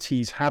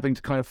communities having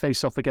to kind of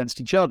face off against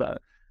each other.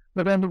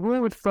 But then the war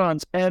with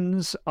France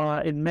ends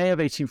in May of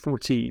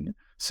 1814.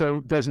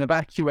 So there's an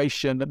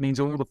evacuation that means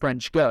all the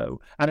French go.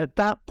 And at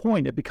that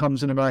point, it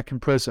becomes an American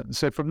prison.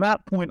 So from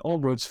that point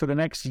onwards, for the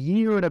next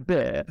year and a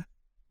bit,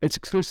 it's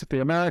exclusively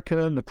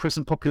American. The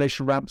prison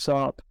population ramps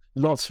up.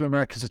 Lots of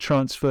Americans are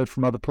transferred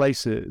from other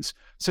places.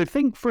 So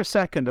think for a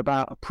second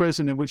about a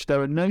prison in which there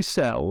are no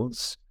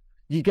cells.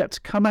 You get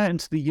to come out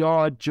into the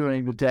yard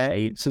during the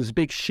day. So there's a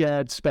big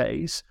shared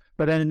space.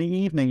 But then in the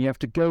evening, you have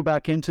to go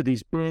back into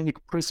these big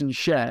prison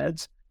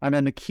sheds. And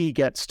then the key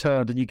gets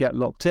turned and you get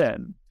locked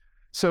in.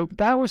 So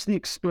that was the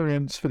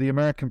experience for the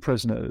American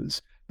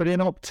prisoners. But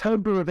in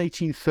October of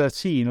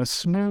 1813, a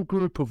small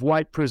group of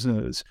white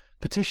prisoners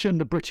petition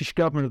the British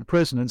government of the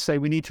prison and say,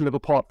 we need to live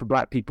apart from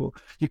Black people.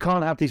 You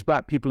can't have these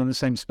Black people in the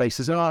same space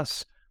as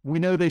us. We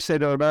know they say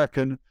they're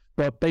American,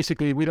 but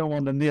basically we don't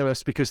want them near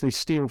us because they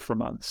steal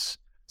from us.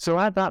 So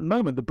at that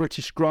moment, the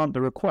British grant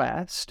the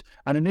request,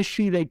 and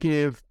initially they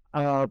give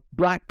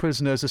Black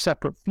prisoners a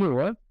separate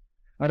floor,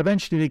 and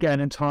eventually they get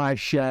an entire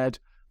shed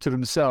to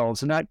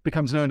themselves, and that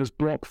becomes known as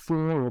Block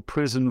 4 or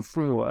Prison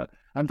 4,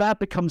 and that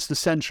becomes the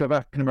center of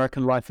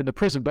African-American life in the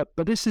prison. But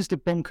this is the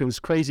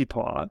bonkers, crazy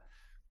part.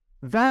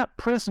 That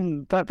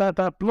prison,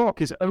 that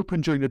block is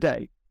open during the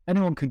day.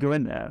 Anyone can go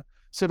in there.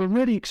 So the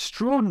really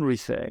extraordinary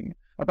thing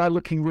about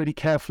looking really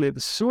carefully at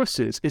the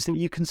sources is that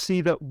you can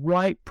see that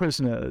white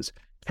prisoners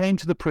came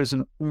to the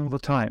prison all the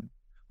time.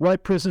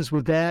 White prisoners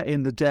were there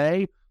in the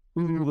day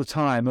all the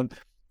time. And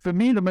for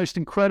me, the most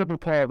incredible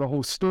part of the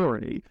whole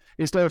story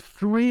is there are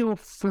 3 or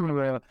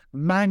 4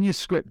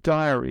 manuscript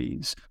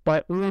diaries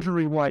by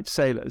ordinary white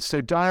sailors.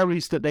 So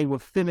diaries that they were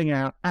filling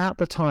out at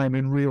the time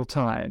in real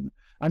time.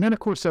 And then, of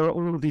course, there are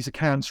all of these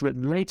accounts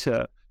written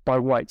later by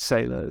white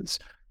sailors.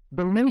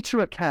 The later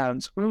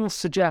accounts all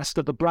suggest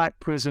that the black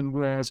prison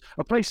was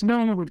a place no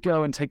one would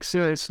go and take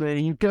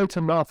seriously. You go to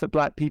laugh at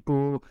black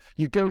people,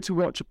 you go to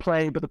watch a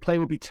play, but the play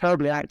would be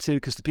terribly acted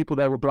because the people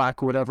there were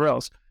black or whatever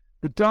else.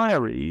 The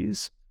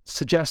diaries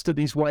suggest that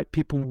these white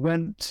people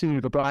went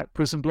to the black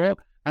prison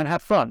block and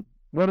had fun.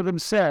 One of them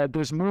said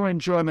there's more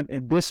enjoyment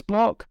in this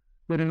block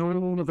than in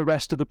all of the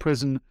rest of the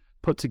prison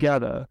put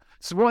together.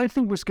 So what I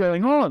think was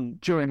going on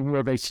during the War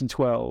of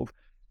 1812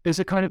 is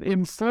a kind of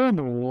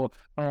informal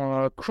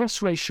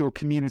cross-racial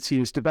community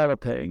is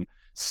developing,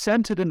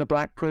 centered in the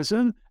black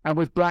prison and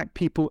with black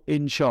people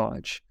in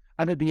charge.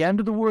 And at the end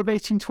of the War of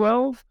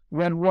 1812,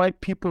 when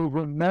white people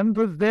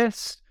remember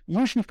this,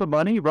 usually for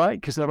money, right,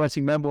 because they're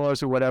writing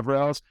memoirs or whatever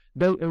else,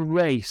 they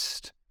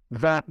erased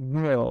that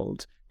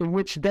world in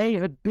which they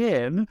had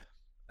been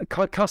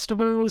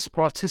customers,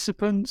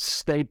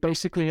 participants, they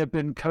basically had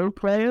been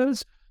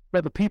co-players,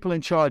 where the people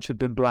in charge had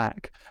been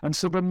black. And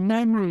so the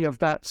memory of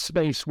that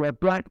space where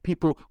black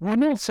people were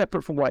not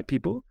separate from white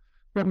people,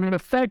 but were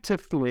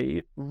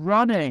effectively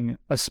running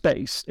a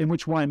space in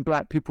which white and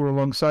black people were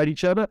alongside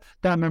each other,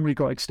 that memory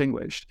got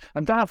extinguished.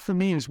 And that, for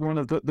me, is one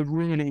of the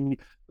really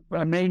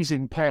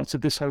amazing parts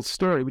of this whole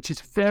story, which is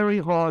very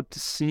hard to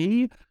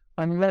see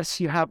unless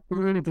you have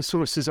all of the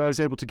sources I was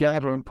able to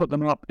gather and put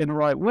them up in the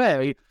right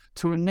way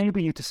to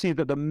enable you to see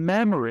that the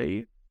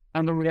memory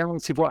and the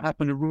reality of what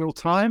happened in real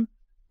time,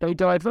 they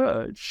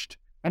diverged.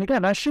 And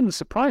again, that shouldn't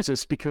surprise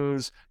us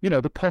because,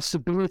 the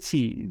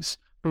possibilities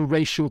for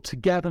racial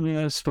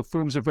togetherness, for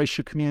forms of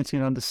racial community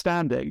and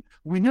understanding,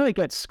 we know it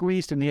gets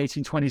squeezed in the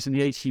 1820s and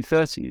the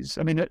 1830s.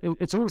 I mean,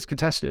 it's always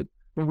contested,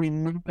 but we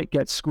know it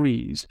gets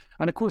squeezed.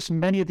 And of course,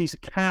 many of these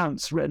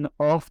accounts written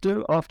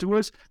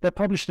afterwards, they're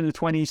published in the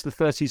 20s, the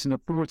 30s, and the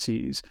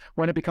 40s,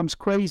 when it becomes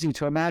crazy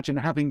to imagine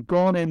having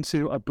gone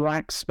into a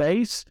black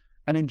space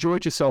and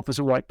enjoyed yourself as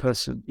a white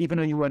person, even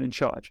though you weren't in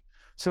charge.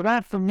 So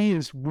that, for me,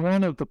 is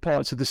one of the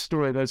parts of the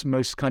story that's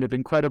most kind of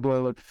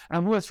incredible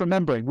and worth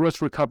remembering,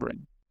 worth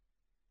recovering.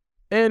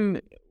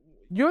 And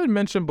you had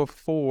mentioned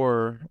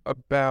before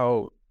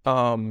about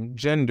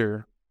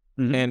gender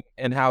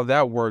and how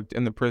that worked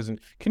in the prison.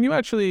 Can you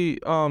actually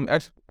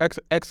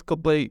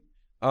excavate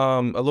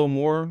a little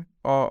more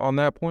on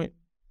that point?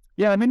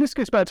 Yeah, I mean, this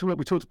goes back to what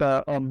we talked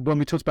about when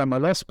we talked about my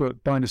last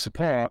book, Bind Us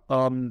Apart.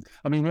 I mean,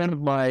 one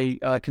of my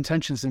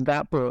contentions in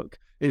that book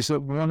is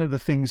that one of the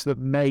things that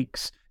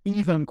makes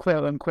even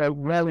quote-unquote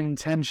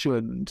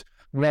well-intentioned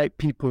white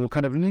people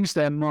kind of lose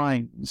their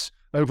minds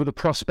over the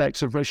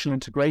prospects of racial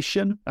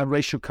integration and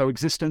racial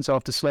coexistence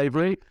after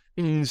slavery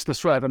is the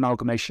threat of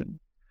amalgamation.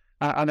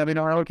 And I mean,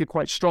 I argue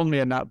quite strongly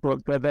in that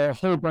book that there are a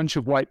whole bunch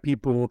of white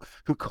people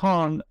who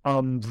can't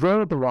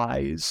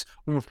verbalize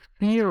or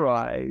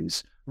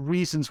theorize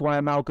reasons why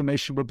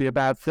amalgamation would be a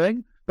bad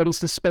thing, but it's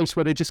the space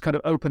where they just kind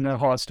of open their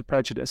hearts to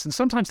prejudice. And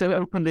sometimes they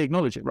openly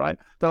acknowledge it, right?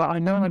 They're like, I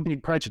know I'm being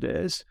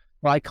prejudiced,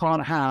 but I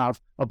can't have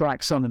a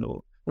black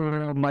son-in-law,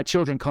 or my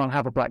children can't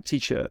have a black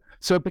teacher.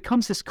 So it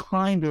becomes this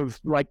kind of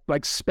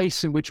like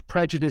space in which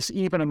prejudice,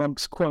 even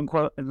amongst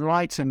quote-unquote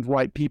enlightened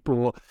white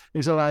people,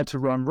 is allowed to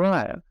run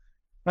riot.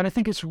 And I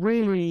think it's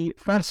really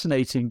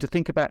fascinating to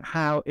think about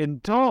how in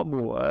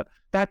Dartmoor,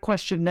 that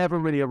question never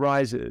really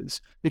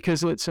arises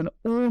because it's an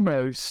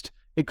almost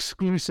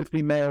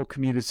exclusively male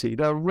community.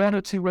 There are one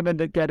or two women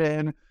that get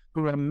in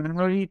who are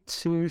married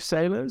to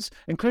sailors,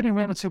 including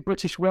one or two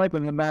British white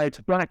women married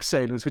to black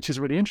sailors, which is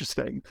really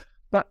interesting.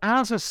 But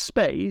as a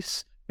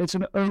space, it's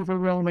an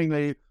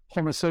overwhelmingly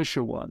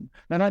homosocial one.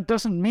 Now, that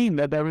doesn't mean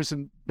that there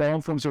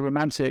aren't forms of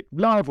romantic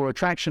love or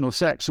attraction or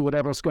sex or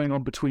whatever else going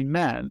on between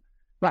men.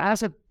 But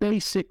as a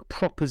basic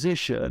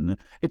proposition,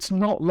 it's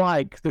not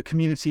like the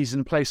communities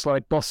in a place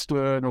like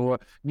Boston or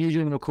New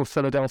York or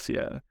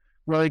Philadelphia,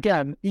 where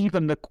again,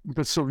 even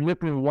the sort of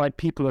liberal white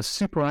people are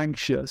super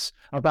anxious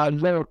about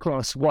lower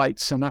class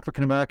whites and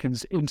African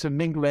Americans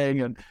intermingling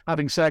and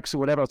having sex or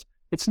whatever else.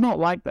 It's not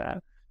like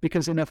that,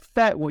 because in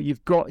effect, what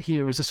you've got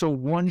here is a sort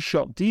of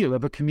one-shot deal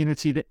of a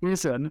community that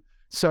isn't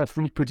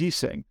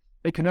self-reproducing.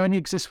 It can only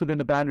exist within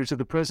the boundaries of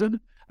the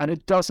prison, and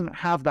it doesn't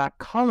have that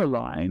color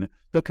line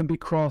that can be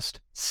crossed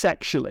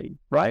sexually,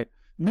 right?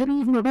 Maybe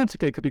even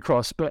romantically it could be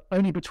crossed, but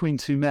only between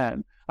two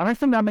men. And I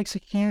think that makes a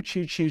huge,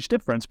 huge, huge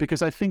difference,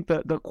 because I think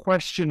that the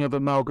question of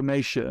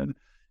amalgamation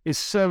is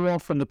so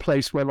often the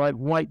place where, like,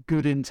 white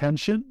good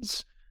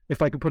intentions,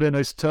 if I could put in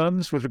those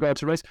terms with regard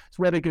to race, it's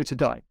where they go to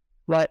die.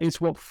 Like,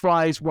 it's what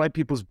fries white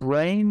people's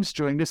brains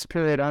during this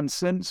period and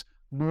since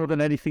more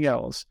than anything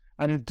else.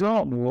 And in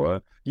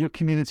Dartmoor, your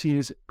community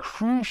is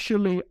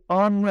crucially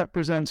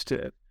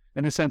unrepresentative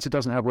in the sense it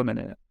doesn't have women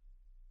in it.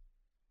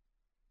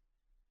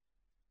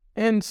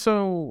 And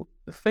so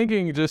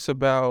thinking just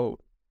about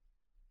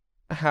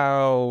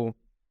how,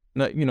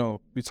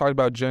 we talked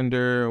about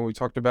gender and we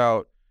talked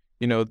about,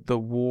 the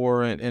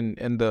war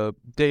and the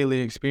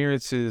daily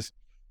experiences.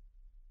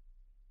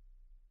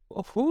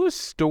 Whose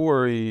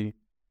story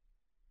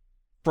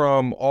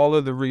from all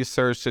of the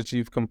research that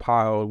you've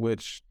compiled,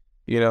 which,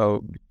 I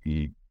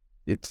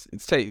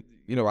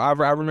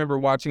remember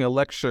watching a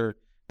lecture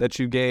that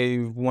you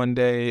gave one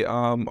day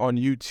on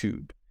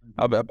YouTube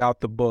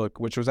about the book,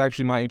 which was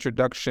actually my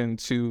introduction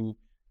to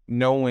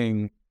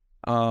knowing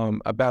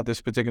about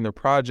this particular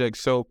project.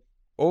 So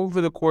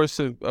over the course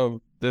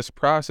of this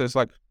process,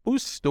 like,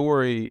 whose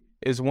story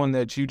is one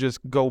that you just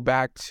go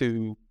back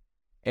to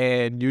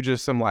and you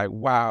just, I'm like,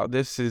 wow,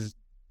 this is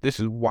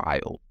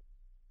wild?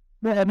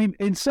 Yeah, I mean,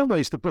 in some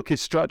ways, the book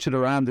is structured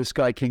around this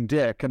guy, King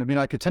Dick. And I mean,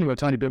 I could tell you a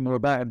tiny bit more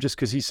about him just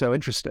because he's so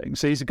interesting.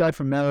 So he's a guy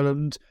from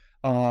Maryland.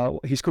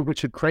 He's called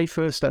Richard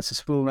Crayfus. That's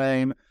his full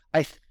name.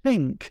 I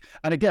think,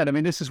 and again, I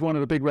mean, this is one of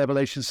the big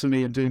revelations for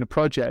me in doing the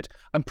project.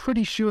 I'm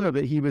pretty sure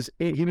that he would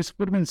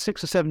have been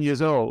 6 or 7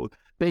 years old,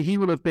 but he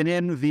will have been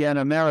in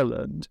Vienna,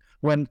 Maryland,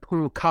 when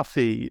Paul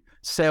Coffey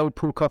sailed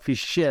Paul Coffey's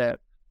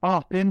ship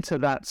up into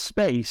that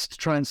space to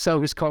try and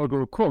sell his cargo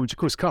of corn, which of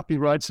course Coffey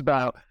writes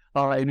about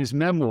in his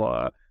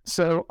memoir.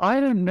 So I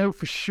don't know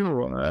for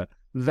sure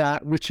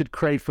that Richard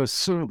Crayfus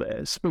saw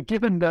this, but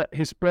given that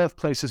his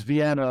birthplace is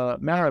Vienna,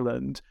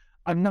 Maryland,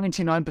 I'm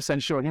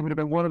 99% sure he would have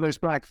been one of those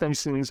black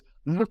faces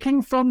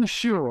looking from the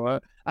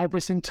shore at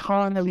this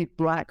entirely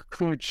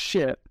black-crewed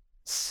ship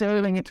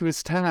sailing into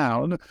his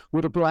town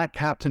with a black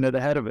captain at the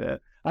head of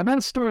it. And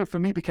that story for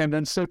me became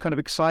then so kind of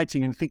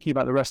exciting in thinking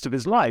about the rest of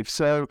his life.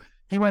 So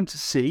he went to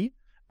sea,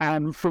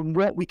 and from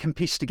what we can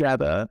piece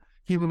together,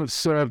 he will have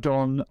served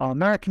on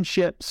American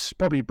ships,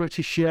 probably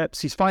British ships.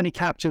 He's finally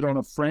captured on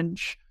a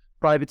French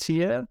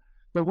privateer.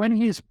 But when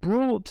he is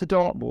brought to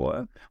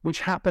Dartmoor, which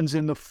happens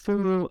in the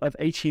fall of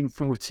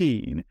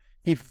 1814,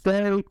 he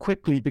very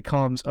quickly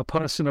becomes a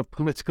person of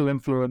political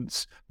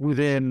influence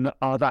within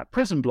that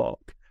prison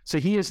block. So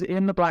he is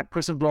in the black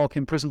prison block,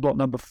 in prison block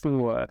number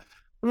 4.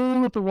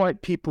 All of the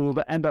white people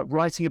that end up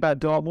writing about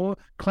Dartmoor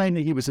claim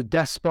that he was a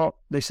despot.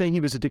 They say he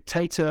was a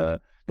dictator.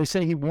 They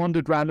say he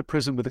wandered around the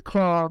prison with a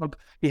club.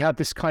 He had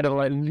this kind of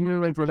like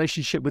lurid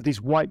relationship with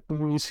these white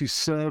boys who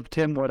served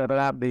him, whatever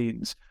that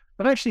means.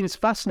 But actually, it's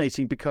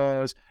fascinating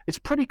because it's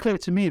pretty clear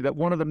to me that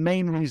one of the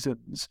main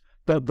reasons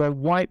that the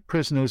white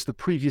prisoners the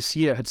previous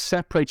year had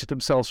separated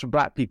themselves from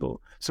black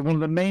people, so one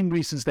of the main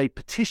reasons they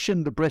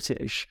petitioned the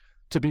British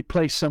to be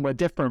placed somewhere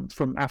different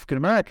from African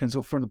Americans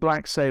or from the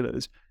black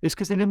sailors, is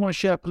because they didn't want to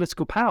share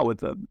political power with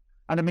them.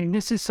 And I mean,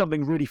 this is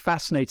something really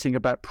fascinating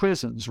about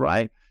prisons,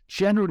 right?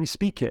 Generally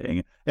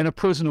speaking, in a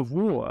prison of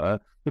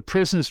war, the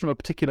prisoners from a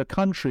particular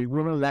country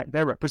will elect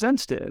their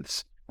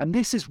representatives. And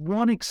this is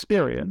one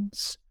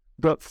experience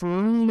that for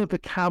all of the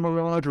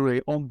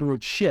camaraderie on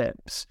board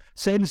ships,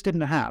 sailors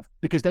didn't have,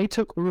 because they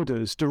took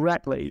orders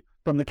directly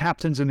from the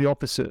captains and the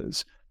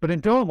officers. But in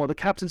Dartmoor, the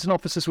captains and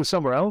officers were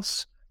somewhere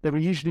else. They were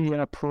usually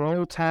in a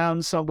parole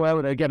town somewhere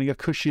where they were getting a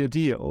cushier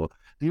deal.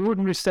 The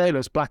ordinary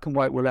sailors, black and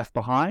white, were left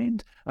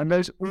behind. And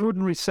those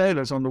ordinary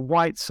sailors on the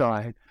white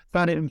side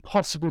found it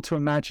impossible to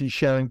imagine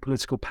sharing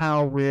political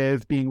power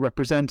with, being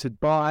represented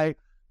by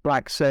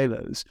black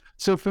sailors.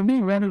 So for me,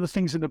 one of the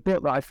things in the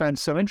book that I found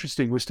so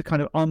interesting was to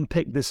kind of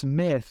unpick this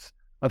myth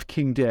of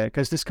King Dick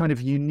as this kind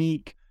of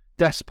unique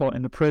despot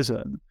in the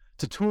prison,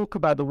 to talk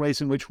about the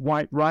ways in which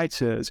white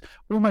writers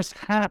almost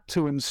had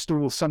to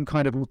install some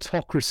kind of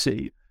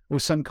autocracy or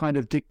some kind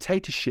of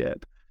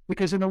dictatorship,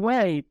 because in a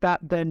way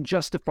that then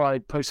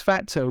justified post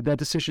facto their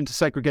decision to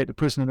segregate the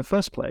prison in the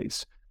first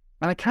place.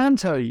 And I can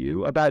tell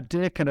you about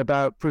Dick and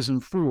about Prison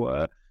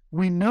 4,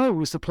 we know it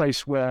was the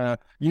place where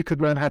you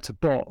could learn how to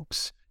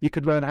box, you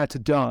could learn how to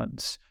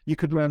dance, you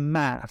could learn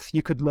math,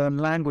 you could learn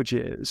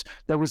languages.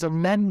 There was a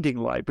lending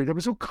library. There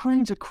was all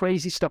kinds of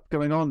crazy stuff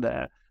going on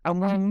there. And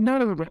we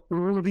know that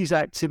all of these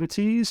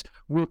activities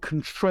were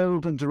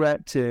controlled and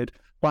directed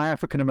by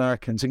African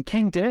Americans. And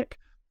King Dick,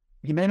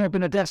 he may not have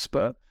been a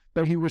despot,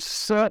 but he was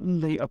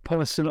certainly a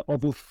person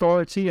of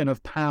authority and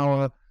of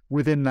power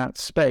within that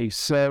space.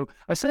 So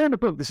I say in the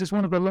book, this is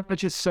one of the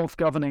largest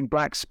self-governing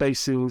black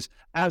spaces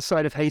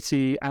outside of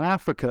Haiti and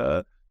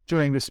Africa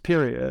during this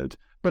period.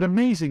 But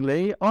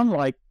amazingly,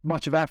 unlike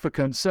much of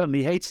Africa and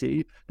certainly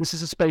Haiti, this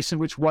is a space in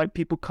which white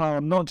people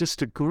come not just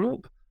to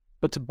group,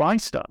 but to buy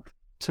stuff,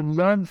 to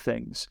learn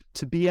things,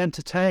 to be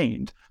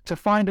entertained, to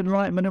find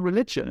enlightenment in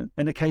religion.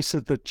 In the case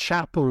of the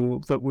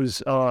chapel that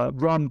was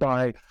run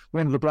by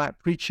one of the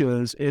black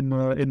preachers in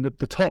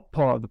the top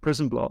part of the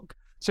prison block.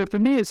 So for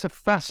me, it's a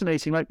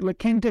fascinating, like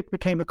King Dick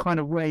became a kind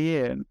of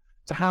way in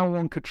to how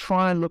one could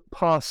try and look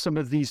past some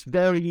of these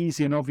very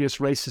easy and obvious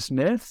racist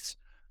myths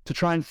to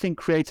try and think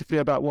creatively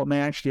about what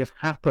may actually have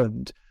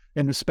happened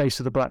in the space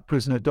of the black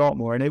prisoner at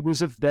Dartmoor. And it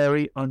was a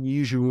very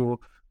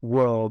unusual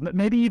world,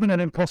 maybe even an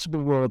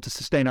impossible world to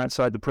sustain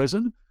outside the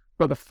prison.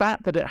 But the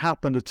fact that it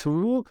happened at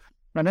all,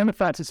 and then the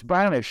fact it's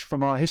vanished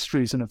from our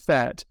histories in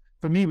effect,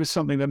 for me was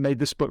something that made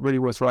this book really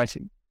worth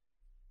writing.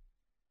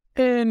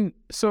 And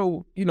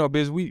so,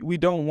 Biz, we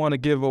don't want to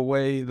give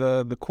away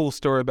the cool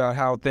story about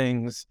how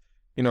things,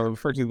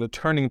 refer to the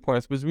turning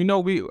points, because we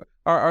know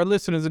our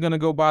listeners are going to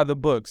go buy the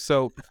book.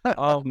 So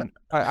I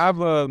have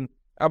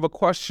a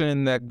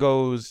question that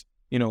goes,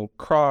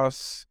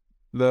 across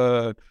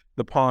the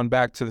pond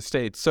back to the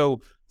States.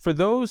 So for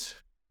those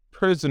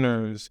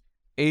prisoners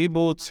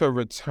able to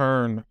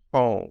return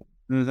home,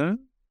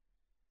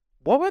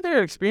 what were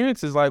their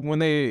experiences like when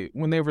they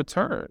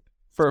returned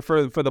for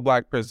the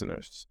black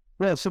prisoners?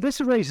 Well, so this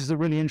raises a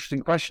really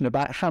interesting question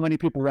about how many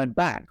people went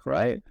back,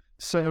 right?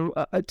 So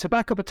to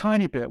back up a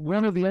tiny bit,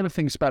 one of the other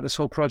things about this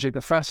whole project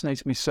that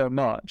fascinates me so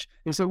much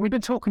is that we've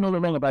been talking all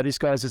along about these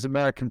guys as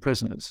American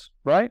prisoners,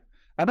 right?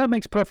 And that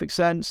makes perfect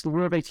sense. The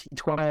War of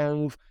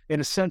 1812,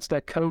 in a sense,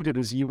 they're coded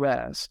as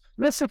U.S.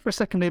 Let's say for a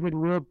second they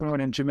were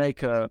born in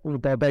Jamaica or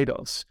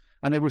Barbados,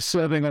 and they were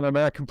serving on an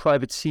American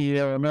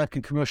privateer or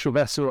American commercial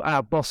vessel out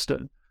of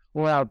Boston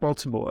or out of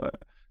Baltimore.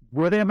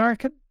 Were they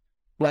American?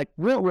 Like,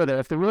 what were they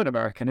if they weren't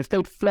American? If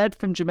they'd fled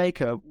from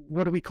Jamaica,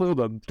 what do we call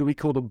them? Do we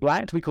call them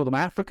black? Do we call them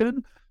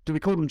African? Do we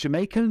call them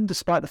Jamaican,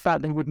 despite the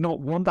fact they would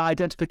not want that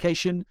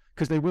identification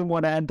because they wouldn't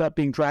want to end up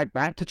being dragged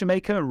back to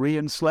Jamaica and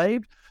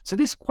re-enslaved? So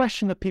this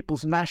question of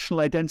people's national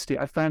identity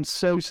I found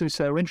so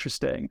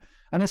interesting.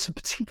 And it's of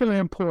particular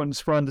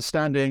importance for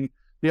understanding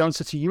the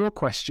answer to your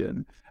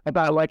question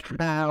about like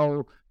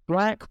how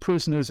black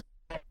prisoners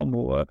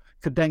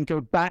could then go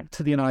back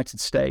to the United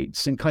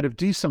States and kind of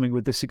do something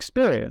with this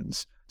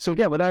experience. So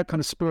again, without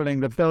kind of spoiling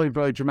the very,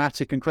 very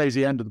dramatic and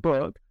crazy end of the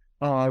book,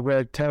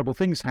 where terrible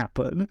things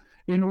happen,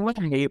 in a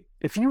way,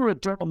 if you were a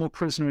Dartmoor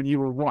prisoner and you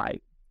were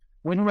white,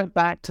 when you went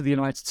back to the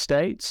United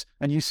States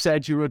and you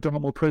said you were a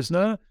Dartmoor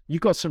prisoner, you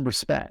got some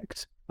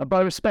respect. And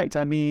by respect,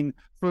 I mean,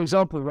 for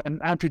example,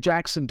 when Andrew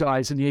Jackson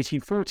dies in the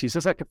 1840s,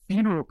 there's like a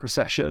funeral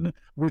procession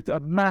with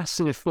a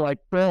massive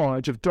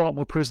barge of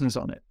Dartmoor prisoners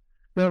on it.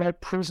 There are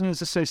like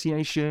prisoners'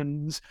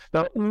 associations.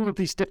 There are all of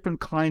these different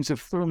kinds of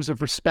forms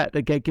of respect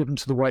that get given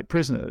to the white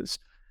prisoners.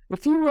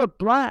 If you were a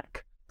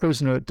black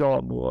prisoner at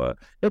Dartmoor,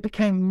 it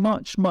became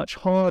much, much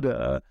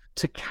harder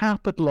to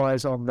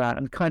capitalize on that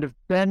and kind of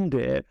bend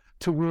it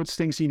towards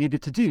things you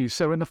needed to do.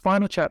 So in the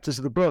final chapters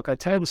of the book, I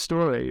tell the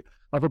story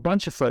of a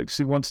bunch of folks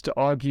who wanted to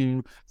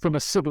argue from a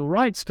civil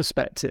rights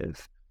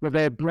perspective, where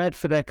they had bled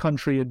for their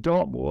country in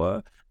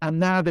Dartmoor, and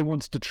now they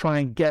wanted to try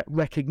and get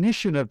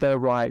recognition of their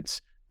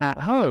rights at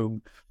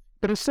home.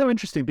 But it's so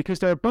interesting because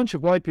there are a bunch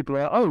of white people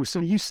who are, so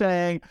you're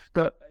saying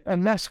that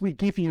unless we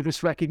give you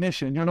this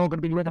recognition, you're not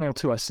going to be loyal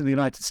to us in the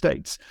United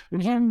States.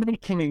 And you're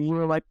making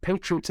your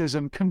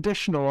patriotism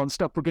conditional on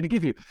stuff we're going to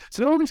give you.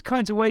 So all these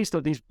kinds of ways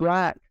that these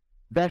black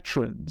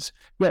veterans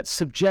get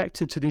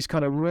subjected to these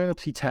kind of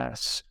royalty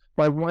tests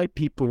by white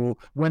people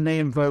when they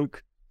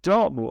invoke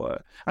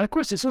Dartmoor. And of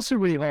course, it's also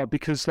really hard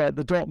because the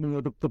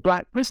Dartmoor, the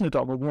black prisoner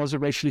Dartmoor was a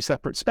racially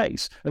separate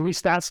space. At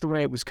least that's the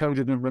way it was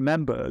coded and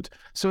remembered.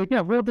 So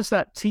again, what does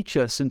that teach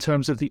us in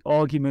terms of the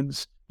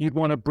arguments you'd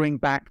want to bring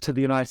back to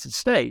the United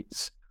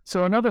States?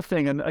 So another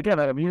thing, and again,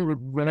 I mean, you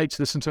relate to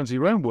this in terms of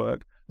your own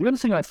work, the other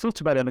thing I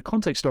thought about in the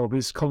context of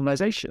is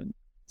colonization.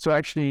 So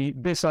actually,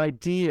 this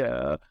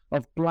idea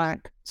of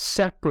black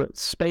separate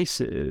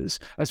spaces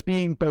as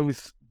being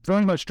both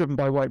very much driven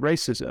by white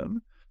racism,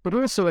 but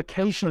also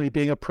occasionally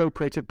being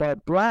appropriated by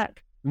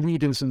black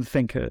leaders and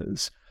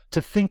thinkers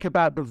to think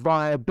about the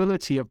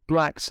viability of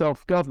black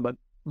self-government,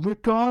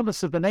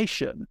 regardless of the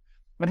nation.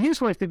 And here's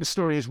why I think the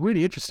story is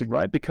really interesting,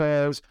 right?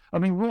 Because, I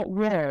mean, what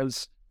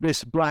was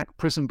this black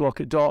prison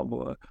block at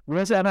Dartmoor?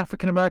 Was it an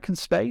African-American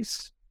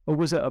space, or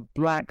was it a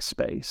black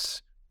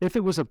space? If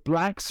it was a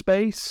black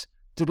space,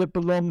 did it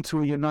belong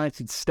to a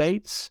United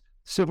States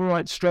civil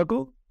rights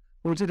struggle,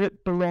 or did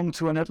it belong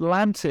to an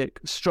Atlantic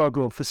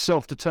struggle for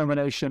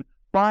self-determination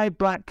by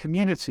black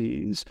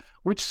communities,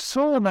 which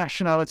saw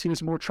nationality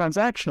as more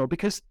transactional?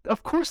 Because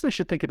of course they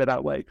should think of it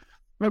that way.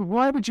 But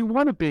why would you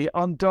want to be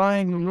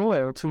undyingly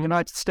loyal to the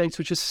United States,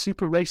 which is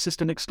super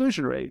racist and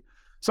exclusionary?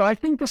 So I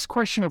think this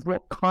question of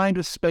what kind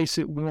of space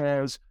it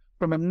was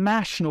from a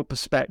national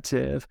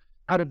perspective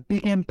had a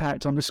big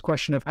impact on this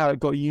question of how it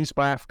got used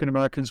by African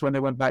Americans when they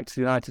went back to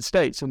the United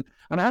States. And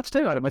I have to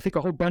tell you, Adam, I think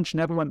a whole bunch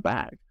never went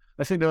back.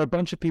 I think there are a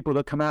bunch of people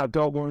that come out of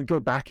Dartmoor and go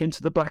back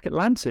into the Black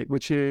Atlantic,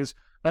 which is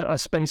a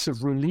space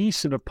of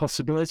release and of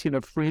possibility and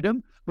of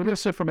freedom, but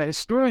also from a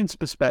historian's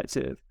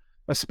perspective,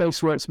 a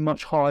space where it's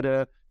much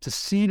harder to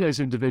see those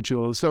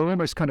individuals. They're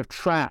almost kind of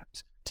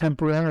trapped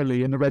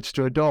temporarily in the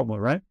register of Dartmoor,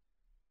 right?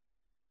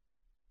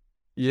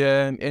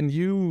 Yeah, and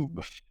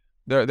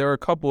there are a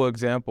couple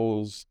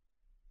examples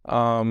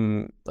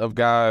of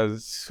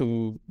guys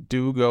who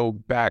do go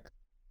back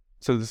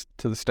to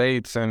the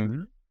States,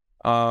 and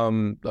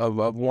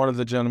of one of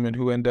the gentlemen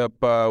who end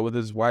up with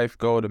his wife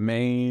go to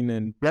Maine,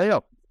 and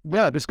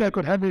yeah, this guy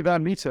called Henry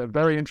Van Meter,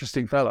 very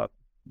interesting fella.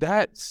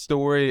 that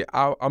story,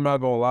 I'm not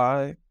gonna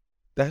lie,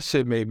 that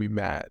shit made me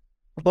mad.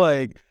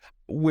 Like,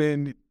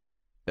 when,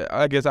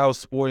 I guess I'll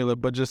spoil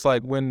it, but just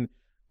like when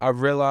I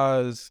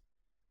realized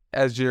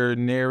as you're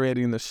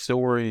narrating the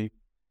story,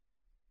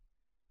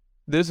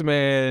 this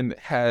man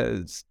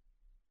has,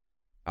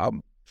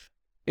 um,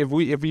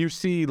 if you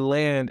see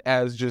land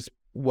as just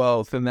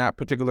wealth and that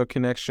particular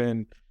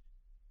connection,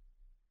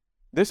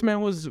 this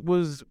man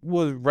was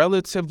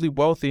relatively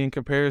wealthy in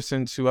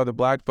comparison to other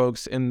Black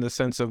folks, in the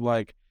sense of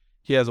like,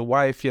 he has a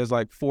wife, he has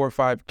like 4 or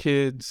 5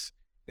 kids,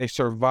 they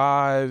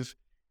survive,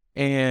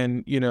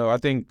 and I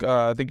think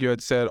you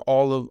had said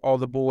all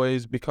the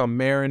boys become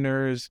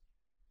mariners,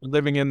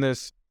 living in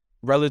this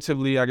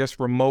relatively, I guess,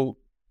 remote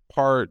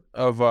part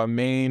of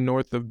Maine,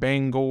 north of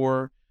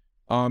Bangor,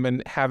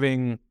 and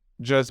having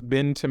just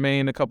been to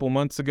Maine a couple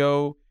months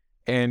ago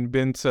and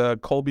been to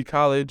Colby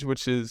College,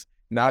 which is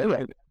not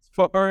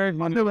far.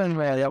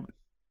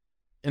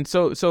 And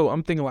so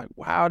I'm thinking like,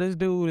 wow, this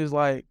dude is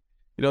like,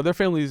 their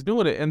family is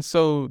doing it. And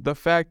so the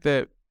fact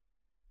that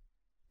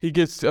he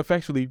gets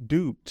effectively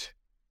duped,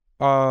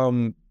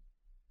 I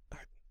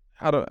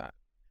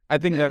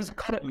think that's...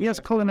 He has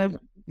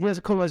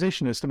a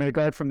colonizationist. I mean, a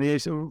guy from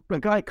a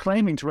guy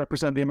claiming to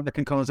represent the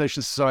American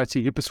Colonization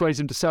Society, who persuades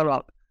him to sell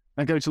up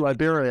and go to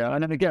Liberia.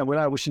 And then again,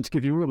 without wishing to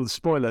give you all the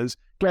spoilers,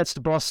 gets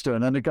to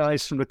Boston, and the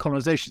guys from the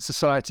Colonization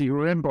Society who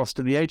are in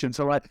Boston, the agents,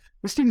 are like,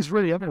 this thing's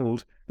really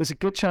old. There's a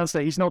good chance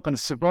that he's not going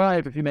to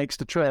survive if he makes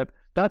the trip.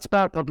 That's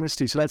bad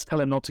publicity, so let's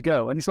tell him not to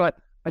go. And he's like,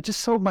 I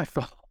just sold my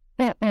farm.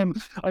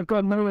 I've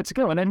got nowhere to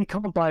go. And then he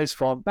can't buy his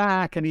farm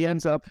back, and he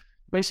ends up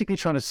basically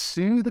trying to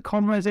sue the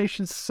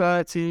Colonization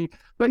Society.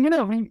 But,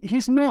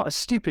 he's not a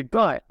stupid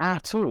guy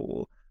at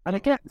all. And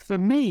again, for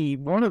me,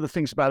 one of the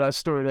things about that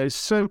story that is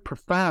so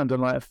profound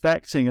and like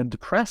affecting and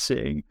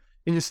depressing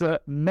is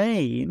that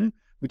Maine,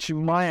 which you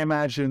might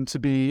imagine to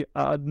be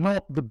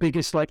not the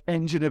biggest like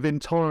engine of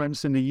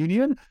intolerance in the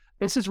Union,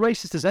 it's as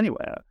racist as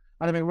anywhere.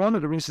 And I mean, one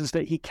of the reasons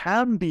that he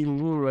can be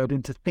lured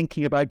into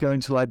thinking about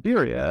going to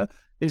Liberia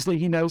is that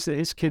he knows that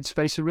his kids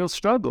face a real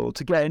struggle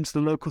to get into the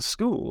local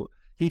school.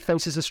 He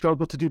faces a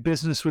struggle to do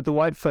business with the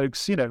white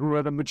folks, who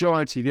are the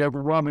majority, the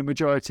overwhelming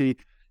majority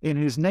in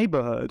his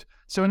neighborhood.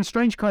 So in a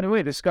strange kind of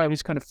way, this guy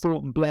who's kind of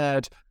fought and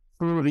bled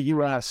through the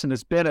U.S. and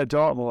has been at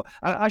Dartmoor,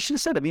 I should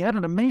have said that he had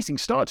an amazing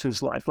start to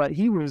his life. Like,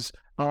 he was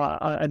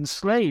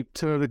enslaved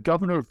to the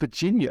governor of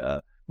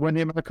Virginia when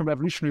the American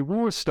Revolutionary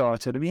War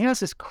started. I mean, he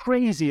has this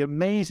crazy,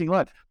 amazing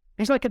life.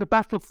 He's like at the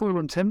Battle of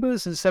Foyland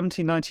Timbers in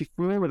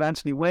 1794 with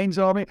Anthony Wayne's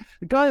army.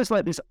 The guy is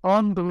like this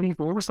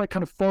unbelievable, almost like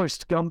kind of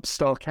Forrest Gump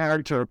style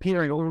character,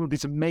 appearing at all of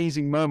these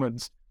amazing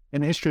moments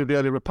in the history of the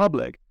early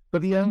republic.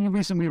 But the only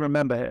reason we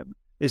remember him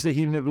is that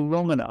he lived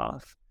long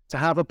enough to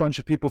have a bunch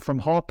of people from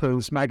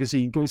Harper's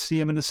magazine go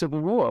see him in the Civil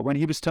War when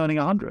he was turning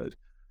 100.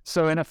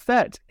 So in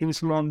effect,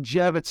 his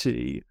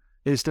longevity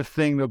is the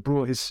thing that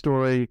brought his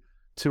story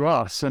to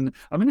us. And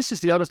I mean, this is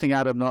the other thing,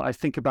 Adam, that I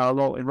think about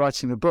a lot in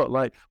writing the book.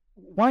 Like,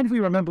 why do we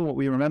remember what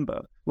we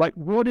remember? Like,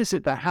 what is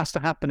it that has to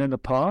happen in the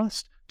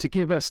past to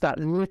give us that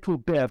little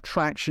bit of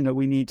traction that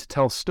we need to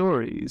tell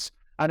stories?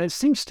 And it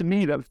seems to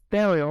me that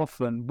very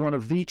often one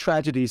of the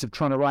tragedies of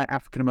trying to write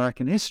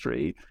African-American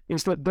history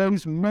is that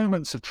those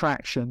moments of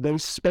traction,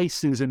 those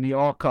spaces in the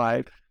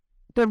archive,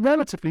 they're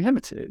relatively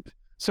limited.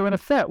 So in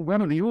effect,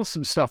 one of the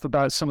awesome stuff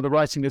about some of the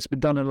writing that's been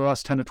done in the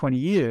last 10 or 20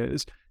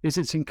 years is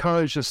it's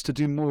encouraged us to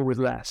do more with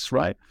less,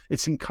 right?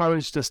 It's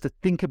encouraged us to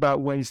think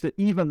about ways that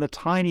even the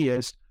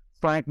tiniest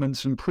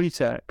fragments and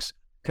pretexts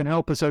can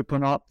help us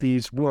open up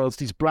these worlds,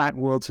 these black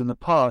worlds in the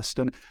past.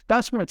 And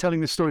that's why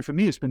telling this story for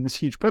me has been this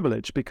huge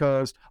privilege,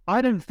 because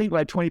I don't think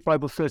like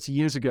 25 or 30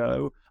 years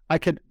ago,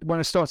 when I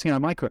was starting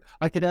out my career,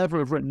 I could ever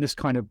have written this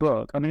kind of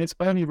book. I mean, it's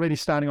only really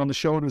standing on the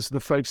shoulders of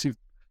the folks who've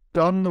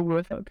done the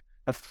work,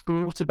 have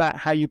thought about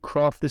how you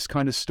craft this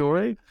kind of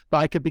story, but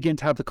I could begin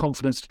to have the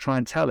confidence to try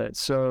and tell it.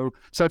 So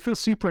I feel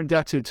super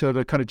indebted to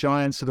the kind of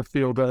giants of the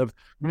field that have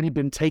really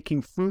been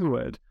taking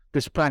forward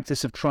this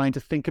practice of trying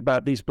to think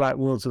about these black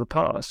worlds of the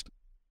past.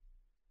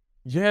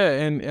 Yeah,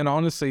 and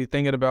honestly,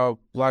 thinking about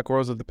Black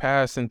worlds of the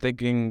past and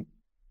thinking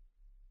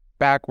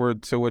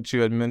backward to what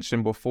you had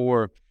mentioned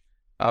before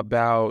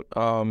about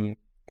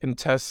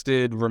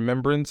contested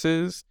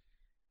remembrances,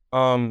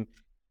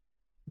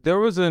 there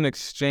was an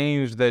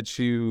exchange that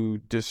you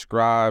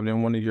described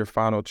in one of your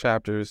final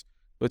chapters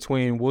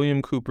between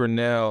William Cooper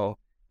Nell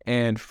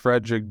and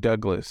Frederick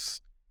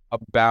Douglass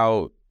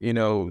about,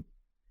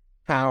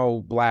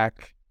 how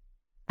Black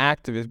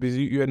activists, because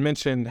you had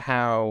mentioned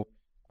how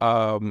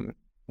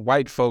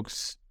white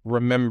folks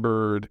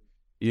remembered,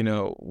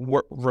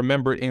 were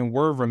remembered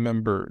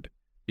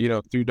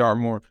through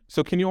Dartmoor.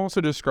 So can you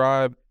also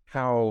describe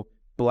how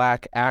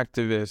Black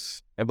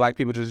activists and Black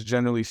people, just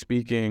generally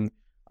speaking,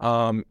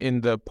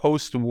 in the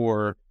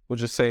post-war, we'll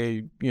just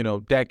say,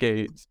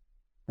 decades,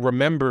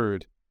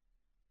 remembered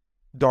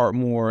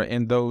Dartmoor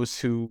and those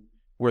who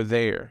were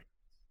there?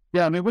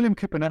 Yeah, I mean, William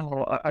Cooper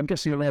Nell, I'm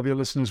guessing a lot of your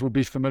listeners will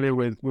be familiar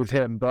with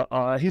him,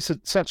 but he's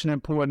such an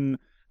important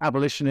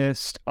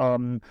abolitionist,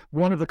 one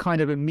of the kind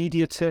of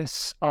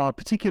immediatists,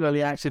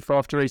 particularly active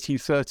after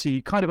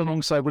 1830, kind of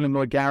alongside William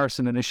Lloyd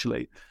Garrison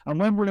initially. And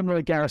when William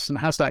Lloyd Garrison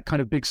has that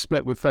kind of big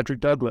split with Frederick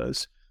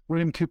Douglass,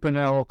 William Cooper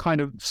Nell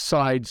kind of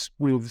sides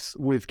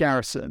with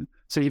Garrison.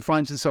 So he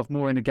finds himself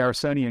more in a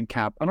Garrisonian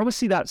camp. And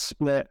obviously that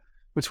split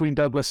between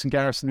Douglass and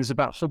Garrison is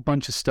about a whole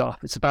bunch of stuff.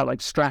 It's about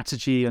like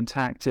strategy and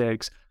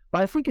tactics.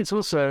 But I think it's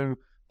also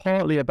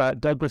partly about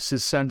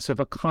Douglass's sense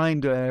of a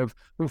kind of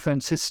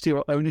authenticity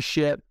or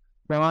ownership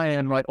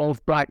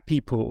of Black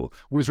people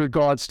with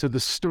regards to the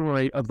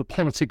story of the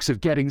politics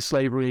of getting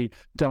slavery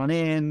done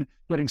in,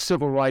 getting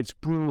civil rights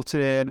brought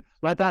in.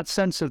 Like that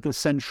sense of the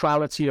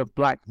centrality of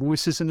Black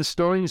voices in the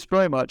story is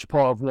very much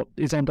part of what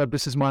is on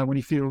Douglass's mind when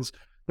he feels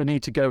the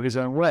need to go his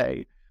own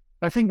way.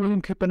 I think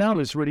William Cooper Nell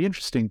is really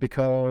interesting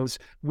because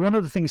one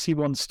of the things he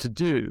wants to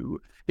do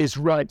is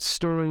write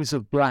stories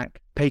of Black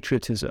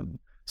patriotism.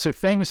 So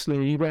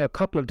famously, he wrote a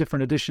couple of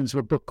different editions of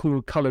a book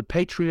called Colored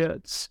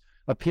Patriots,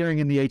 appearing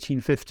in the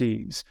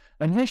 1850s,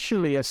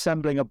 initially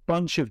assembling a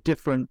bunch of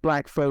different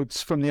Black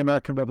folks from the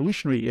American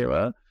Revolutionary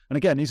era. And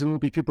again, these will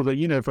be people that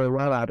you know very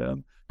well,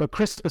 Adam, but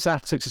Crispus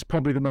Attucks is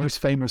probably the most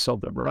famous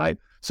of them, right?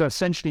 So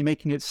essentially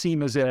making it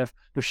seem as if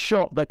the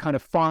shot that kind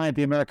of fired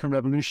the American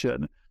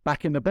Revolution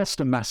back in the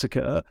Boston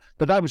Massacre,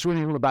 that was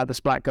really all about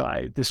this Black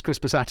guy, this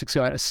Crispus Attucks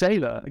guy, a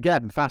sailor,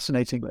 again,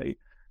 fascinatingly.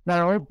 Now,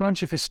 there are a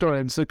bunch of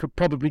historians that could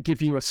probably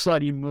give you a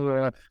slightly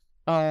more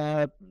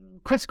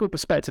critical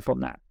perspective on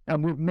that.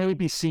 And we've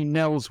maybe seen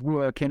Nell's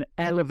work in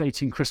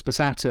elevating Crispus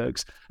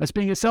Attucks as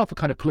being itself a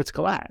kind of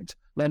political act.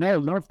 Nell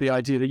loved the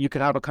idea that you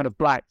could have a kind of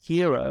Black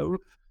hero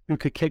who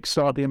could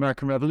kickstart the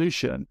American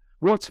Revolution.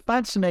 What's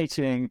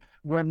fascinating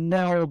when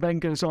Nell then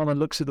goes on and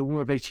looks at the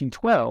War of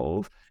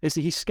 1812 is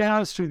that he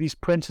scours through these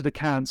printed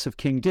accounts of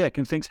King Dick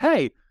and thinks,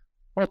 hey,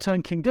 I'll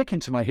turn King Dick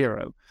into my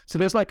hero. So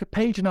there's like a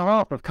page and a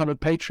half of Colored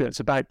Patriots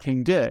about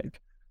King Dick.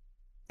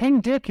 King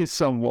Dick is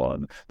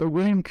someone that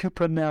William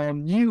Cooper Nell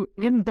knew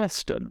in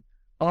Boston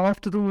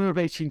after the War of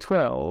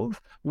 1812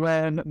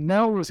 when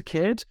Nell was a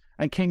kid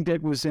and King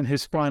Dick was in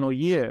his final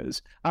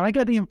years. And I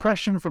get the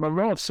impression from a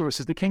lot of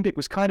sources that King Dick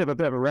was kind of a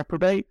bit of a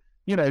reprobate,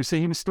 so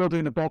he was still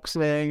doing the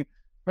boxing,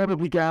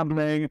 probably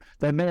gambling.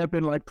 There may have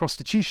been like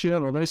prostitution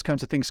or those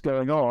kinds of things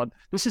going on.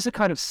 This is a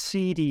kind of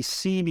seedy,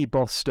 seamy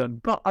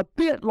Boston, but a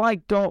bit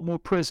like Dartmoor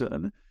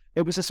Prison.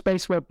 It was a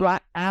space where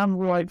Black and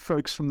white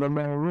folks from the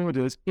lower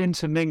orders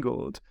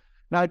intermingled.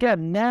 Now,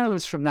 again, Nell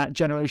is from that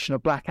generation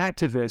of Black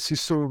activists who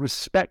saw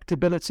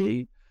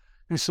respectability,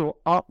 who saw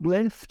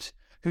uplift,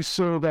 who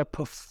saw their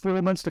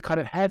performance, the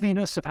kind of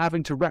heaviness of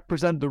having to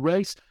represent the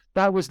race.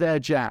 That was their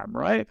jam,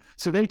 right?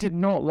 So they did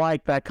not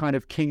like that kind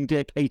of King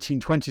Dick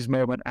 1820s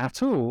moment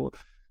at all.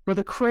 But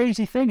the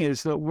crazy thing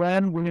is that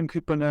when William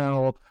Cooper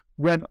Nell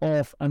went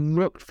off and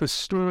looked for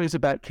stories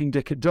about King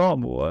Dick at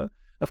Dartmoor,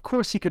 of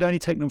course, he could only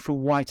take them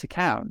from white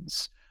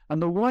accounts.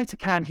 And the white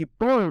account he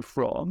borrowed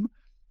from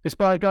is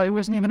by a guy who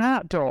wasn't even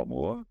at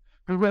Dartmoor,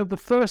 who wrote the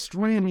first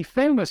really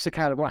famous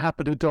account of what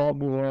happened at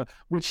Dartmoor,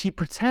 which he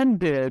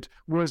pretended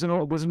was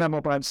a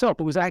memoir by himself,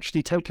 but was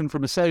actually taken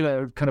from a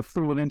sailor who kind of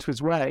fallen into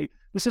his way.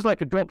 This is like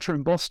a doctor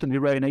in Boston who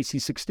wrote in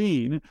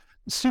 1816,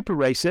 super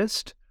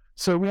racist.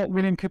 So what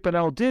William Cooper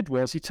Nell did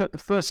was he took the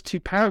first two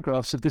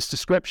paragraphs of this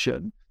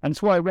description, and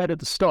it's what I read at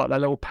the start,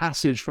 that little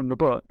passage from the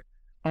book.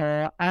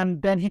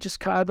 And then he just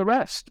cut out the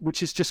rest,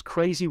 which is just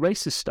crazy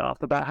racist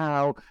stuff about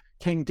how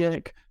King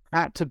Dick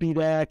had to be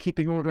there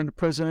keeping order in the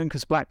prison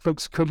because Black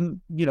folks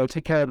couldn't,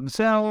 take care of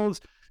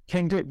themselves.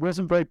 King Dick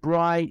wasn't very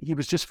bright. He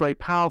was just very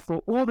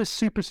powerful. All this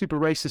super, super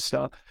racist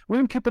stuff.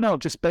 William Cooper Nell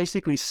just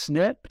basically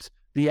snipped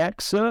the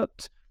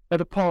excerpt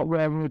at a part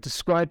where we were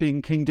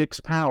describing King Dick's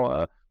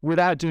power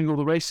without doing all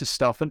the racist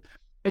stuff. And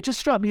it just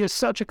struck me as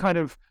such a kind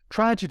of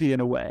tragedy in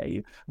a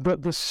way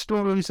that the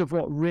stories of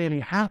what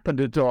really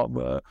happened at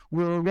Dartmoor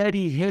were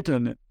already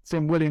hidden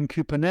from William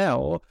Cooper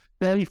Nell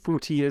barely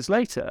 40 years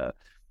later.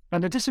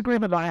 And the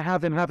disagreement that I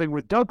have in having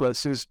with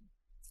Douglass is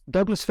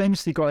Douglass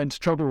famously got into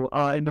trouble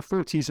in the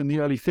 40s and the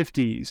early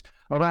 50s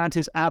around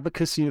his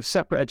advocacy of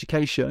separate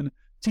education,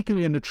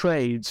 particularly in the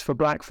trades for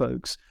Black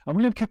folks. And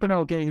William Cooper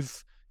Nell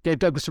gave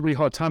Douglass a really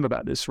hard time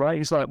about this, right?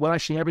 He's like, well,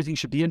 actually, everything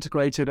should be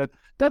integrated. And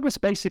Douglass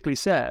basically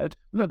said,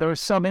 look, there are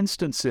some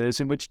instances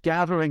in which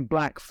gathering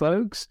Black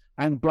folks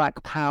and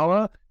Black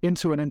power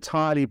into an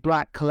entirely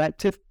Black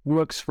collective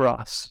works for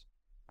us.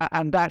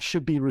 And that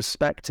should be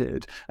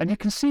respected. And you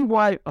can see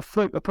why a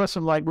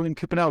person like William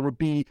Cooper Nell would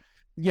be,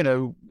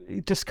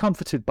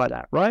 discomforted by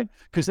that, right?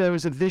 Because there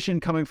was a vision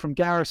coming from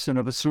Garrison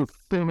of a sort of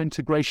full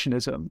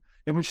integrationism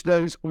in which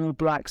those all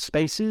Black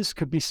spaces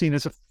could be seen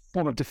as a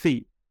form of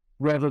defeat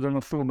rather than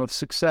a form of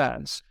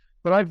success.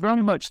 But I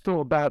very much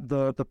thought about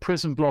the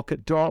prison block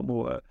at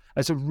Dartmoor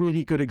as a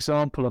really good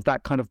example of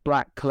that kind of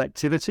Black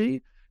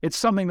collectivity. It's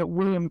something that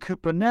William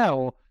Cooper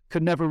Nell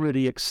could never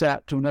really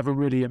accept or never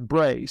really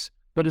embrace,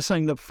 but it's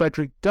something that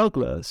Frederick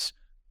Douglass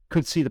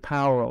could see the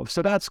power of.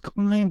 So that's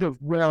kind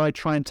of where I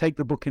try and take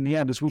the book in the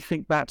end, as we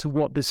think back to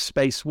what this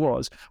space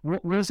was.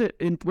 Was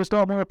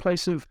Dartmoor a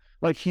place of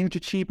like huge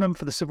achievement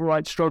for the civil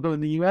rights struggle in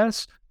the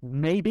US?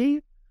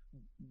 Maybe.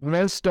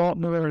 Was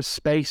Dartmoor a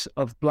space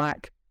of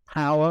Black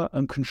power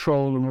and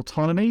control and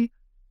autonomy?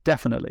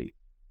 Definitely.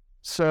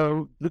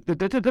 So the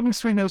difference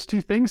between those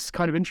two things is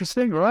kind of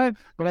interesting, right?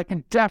 But I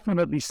can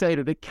definitely say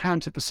that it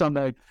counted for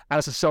something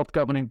as a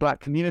self-governing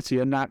Black community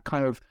in that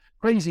kind of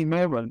crazy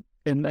moment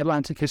in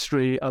Atlantic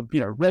history of,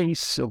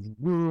 race, of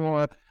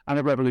war, and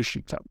a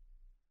revolution.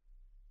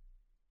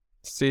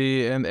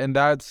 See, and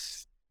that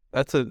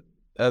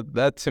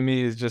to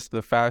me is just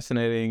the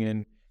fascinating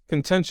and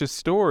contentious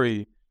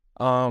story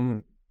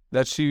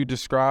that you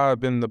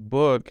describe in the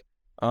book.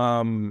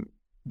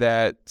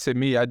 That to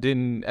me, I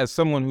didn't, as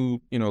someone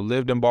who,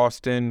 lived in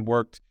Boston,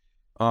 worked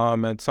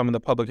at some of the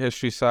public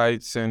history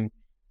sites, and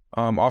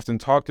often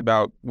talked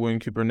about William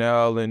Q.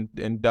 Burnell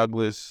and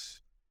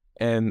Douglass,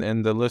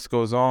 and the list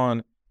goes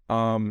on.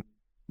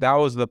 That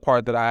was the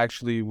part that I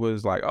actually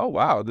was like, oh,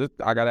 wow,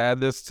 I got to add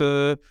this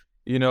to,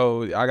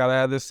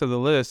 the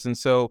list. And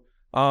so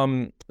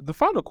the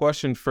final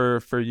question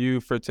for you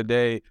for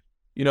today,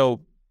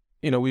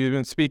 we've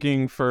been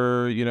speaking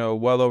for,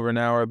 well over an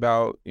hour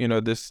about,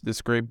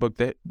 this great book,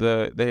 The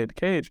Hidden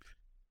Cage.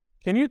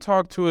 Can you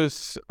talk to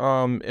us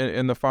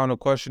in the final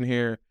question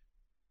here?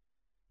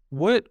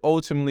 What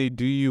ultimately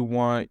do you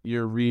want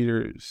your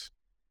readers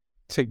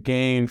to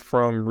gain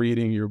from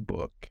reading your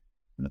book?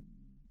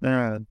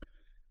 Yeah,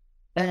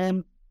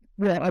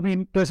 I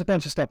mean, there's a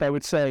bunch of stuff I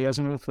would say as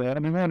an author. I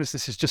mean, honest,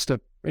 this is just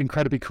an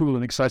incredibly cool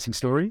and exciting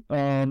story.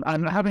 And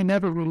having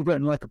never really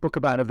written like a book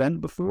about an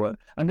event before,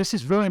 and this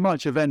is very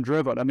much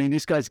event-driven. I mean,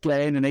 these guys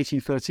get in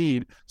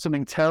 1813,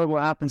 something terrible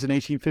happens in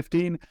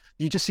 1815.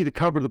 You just see the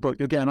cover of the book,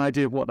 you'll get an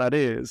idea of what that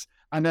is.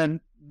 And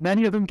then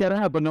many of them get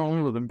out, but not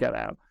all of them get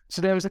out.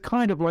 So there is a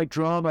kind of like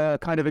drama, a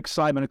kind of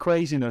excitement, a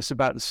craziness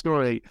about the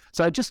story.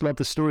 So I just love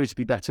the story to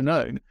be better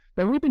known.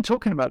 But we've been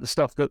talking about the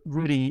stuff that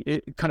really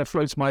it kind of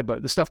floats my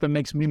boat, the stuff that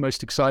makes me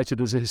most excited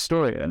as a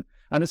historian.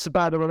 And it's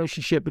about the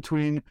relationship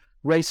between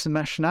race and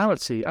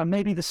nationality, and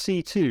maybe the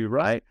sea too,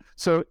 right?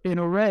 So in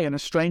a way, in a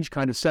strange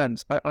kind of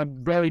sense,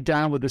 I'm very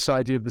down with this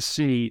idea of the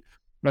sea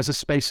as a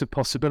space of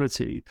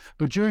possibility.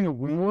 But during a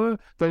war,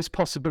 those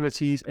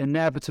possibilities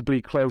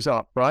inevitably close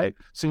up, right?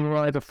 So you're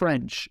either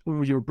French,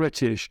 or you're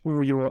British,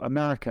 or you're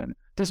American.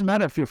 Doesn't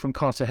matter if you're from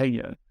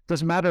Cartagena.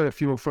 Doesn't matter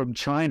if you're from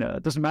China.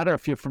 Doesn't matter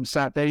if you're from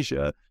South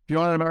Asia. If you're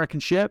on an American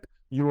ship,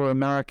 you're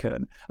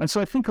American. And so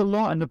I think a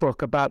lot in the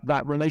book about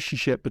that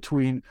relationship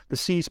between the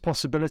sea's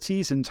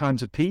possibilities in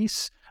times of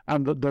peace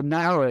and the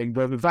narrowing,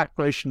 the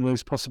evaporation of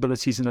those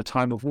possibilities in a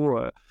time of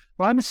war.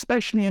 Well, I'm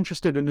especially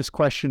interested in this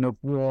question of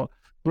what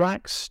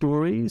Black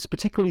stories,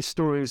 particularly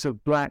stories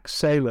of Black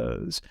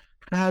sailors,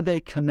 how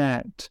they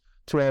connect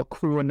to our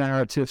core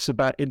narratives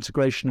about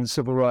integration and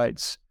civil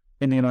rights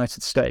in the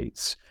United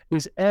States.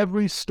 Is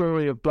every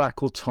story of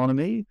Black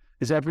autonomy,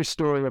 is every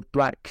story of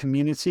Black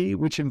community,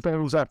 which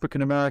involves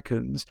African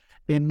Americans,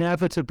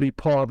 inevitably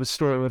part of a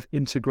story of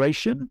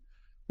integration?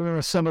 There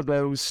are some of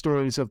those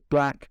stories of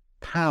Black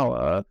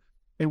power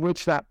in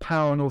which that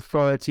power and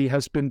authority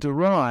has been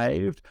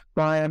derived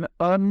by an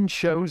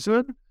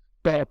unchosen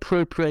but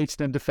appropriated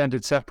and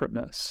defended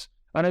separateness.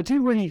 And I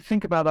do really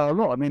think about that a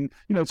lot. I mean,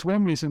 it's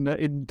one reason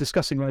that in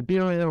discussing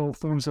Liberia or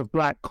forms of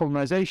Black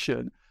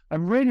colonization,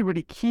 I'm really,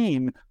 really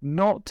keen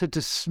not to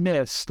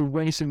dismiss the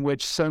ways in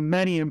which so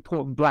many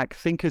important Black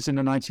thinkers in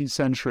the 19th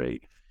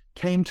century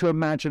came to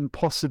imagine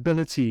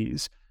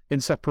possibilities in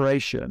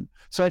separation.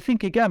 So I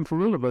think, again,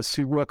 for all of us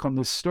who work on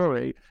this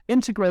story,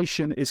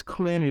 integration is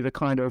clearly the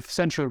kind of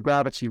center of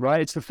gravity,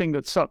 right? It's the thing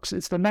that sucks.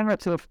 It's the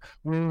narrative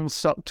we're all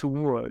sucked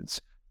towards.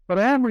 But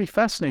I am really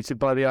fascinated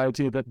by the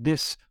idea that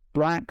this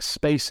Black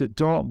space at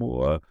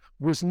Dartmoor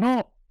was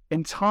not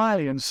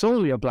entirely and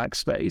solely a Black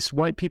space.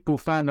 White people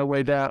found their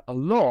way there a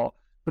lot,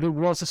 but it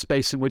was a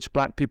space in which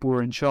Black people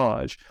were in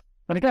charge.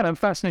 And again, I'm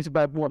fascinated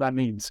by what that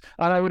means.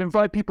 And I would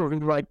invite people who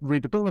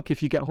read the book,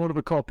 if you get hold of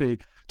a copy,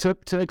 to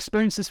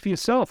experience this for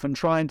yourself and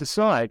try and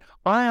decide.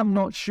 I am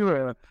not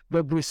sure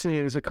that we see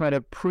it as a kind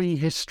of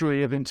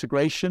prehistory of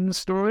integration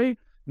story.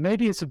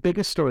 Maybe it's a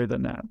bigger story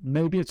than that.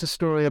 Maybe it's a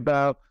story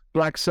about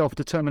Black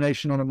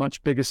self-determination on a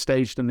much bigger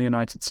stage than the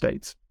United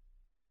States.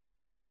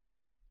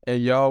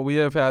 And y'all, we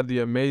have had the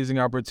amazing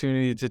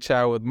opportunity to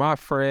chat with my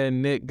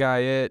friend, Nick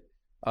Guyatt,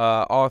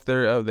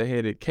 author of The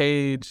Hidden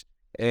Cage,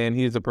 and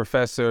he's a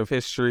professor of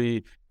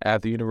history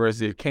at the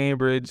University of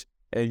Cambridge.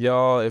 And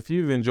y'all, if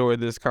you've enjoyed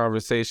this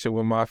conversation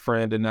with my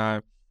friend and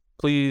I,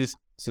 please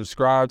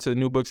subscribe to the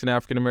New Books in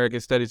African American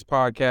Studies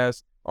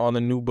podcast on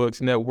the New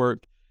Books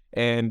Network,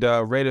 and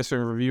rate us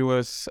and review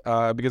us,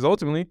 because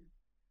ultimately,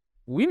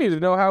 we need to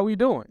know how we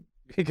doing,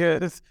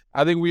 because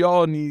I think we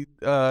all need,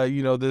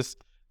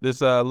 this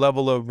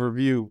level of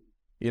review,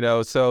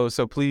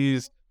 so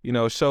please,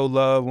 show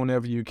love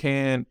whenever you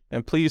can,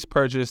 and please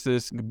purchase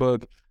this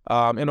book.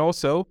 And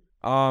also,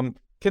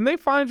 can they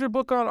find your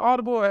book on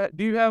Audible?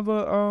 Do you have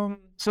a,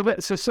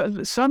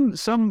 So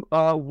some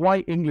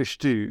white English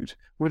dude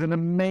with an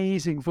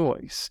amazing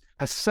voice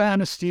has sat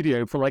in a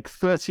studio for like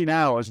 13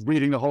 hours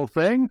reading the whole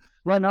thing.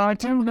 Right now, I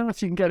don't know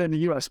if you can get it in the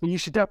US, but you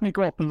should definitely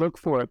go up and look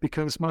for it,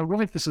 because my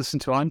wife has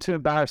listened to it. I'm too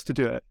embarrassed to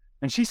do it.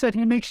 And she said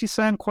he makes you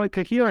sound quite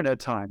coherent at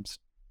times.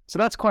 So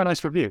that's quite a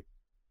nice review.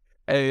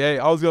 Hey,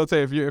 I was gonna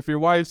say if your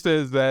wife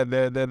says that,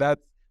 then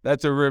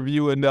that's a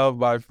review enough,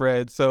 my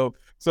friend. So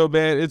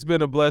man, it's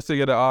been a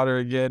blessing and an honor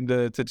again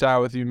to chat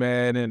with you,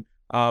 man, and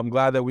I'm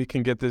glad that we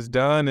can get this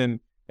done. And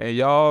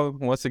y'all,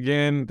 once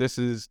again, this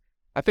is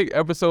I think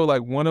episode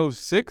like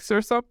 106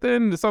 or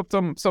something,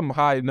 some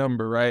high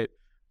number, right?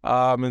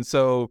 And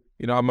so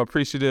I'm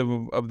appreciative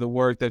of the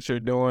work that you're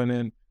doing,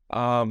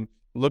 and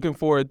looking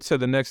forward to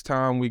the next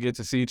time we get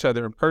to see each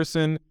other in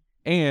person.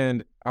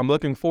 And I'm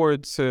looking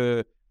forward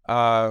to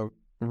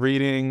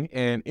reading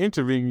and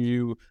interviewing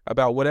you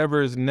about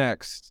whatever is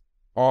next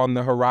on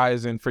the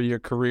horizon for your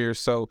career.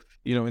 So,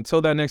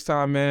 until that next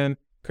time, man,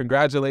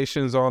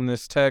 congratulations on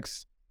this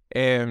text,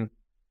 and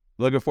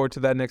looking forward to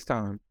that next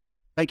time.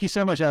 Thank you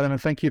so much, Adam,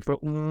 and thank you for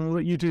all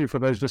that you do for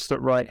those of us that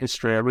write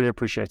history. I really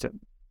appreciate it.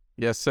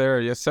 Yes, sir.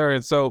 Yes, sir.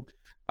 And so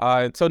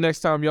until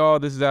next time, y'all,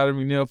 this is Adam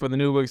McNeil for the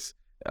New Books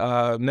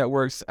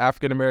Network's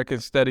African American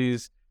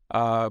Studies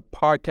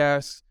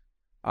podcast.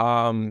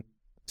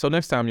 Till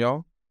next time,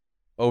 y'all,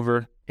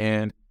 over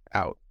and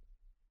out.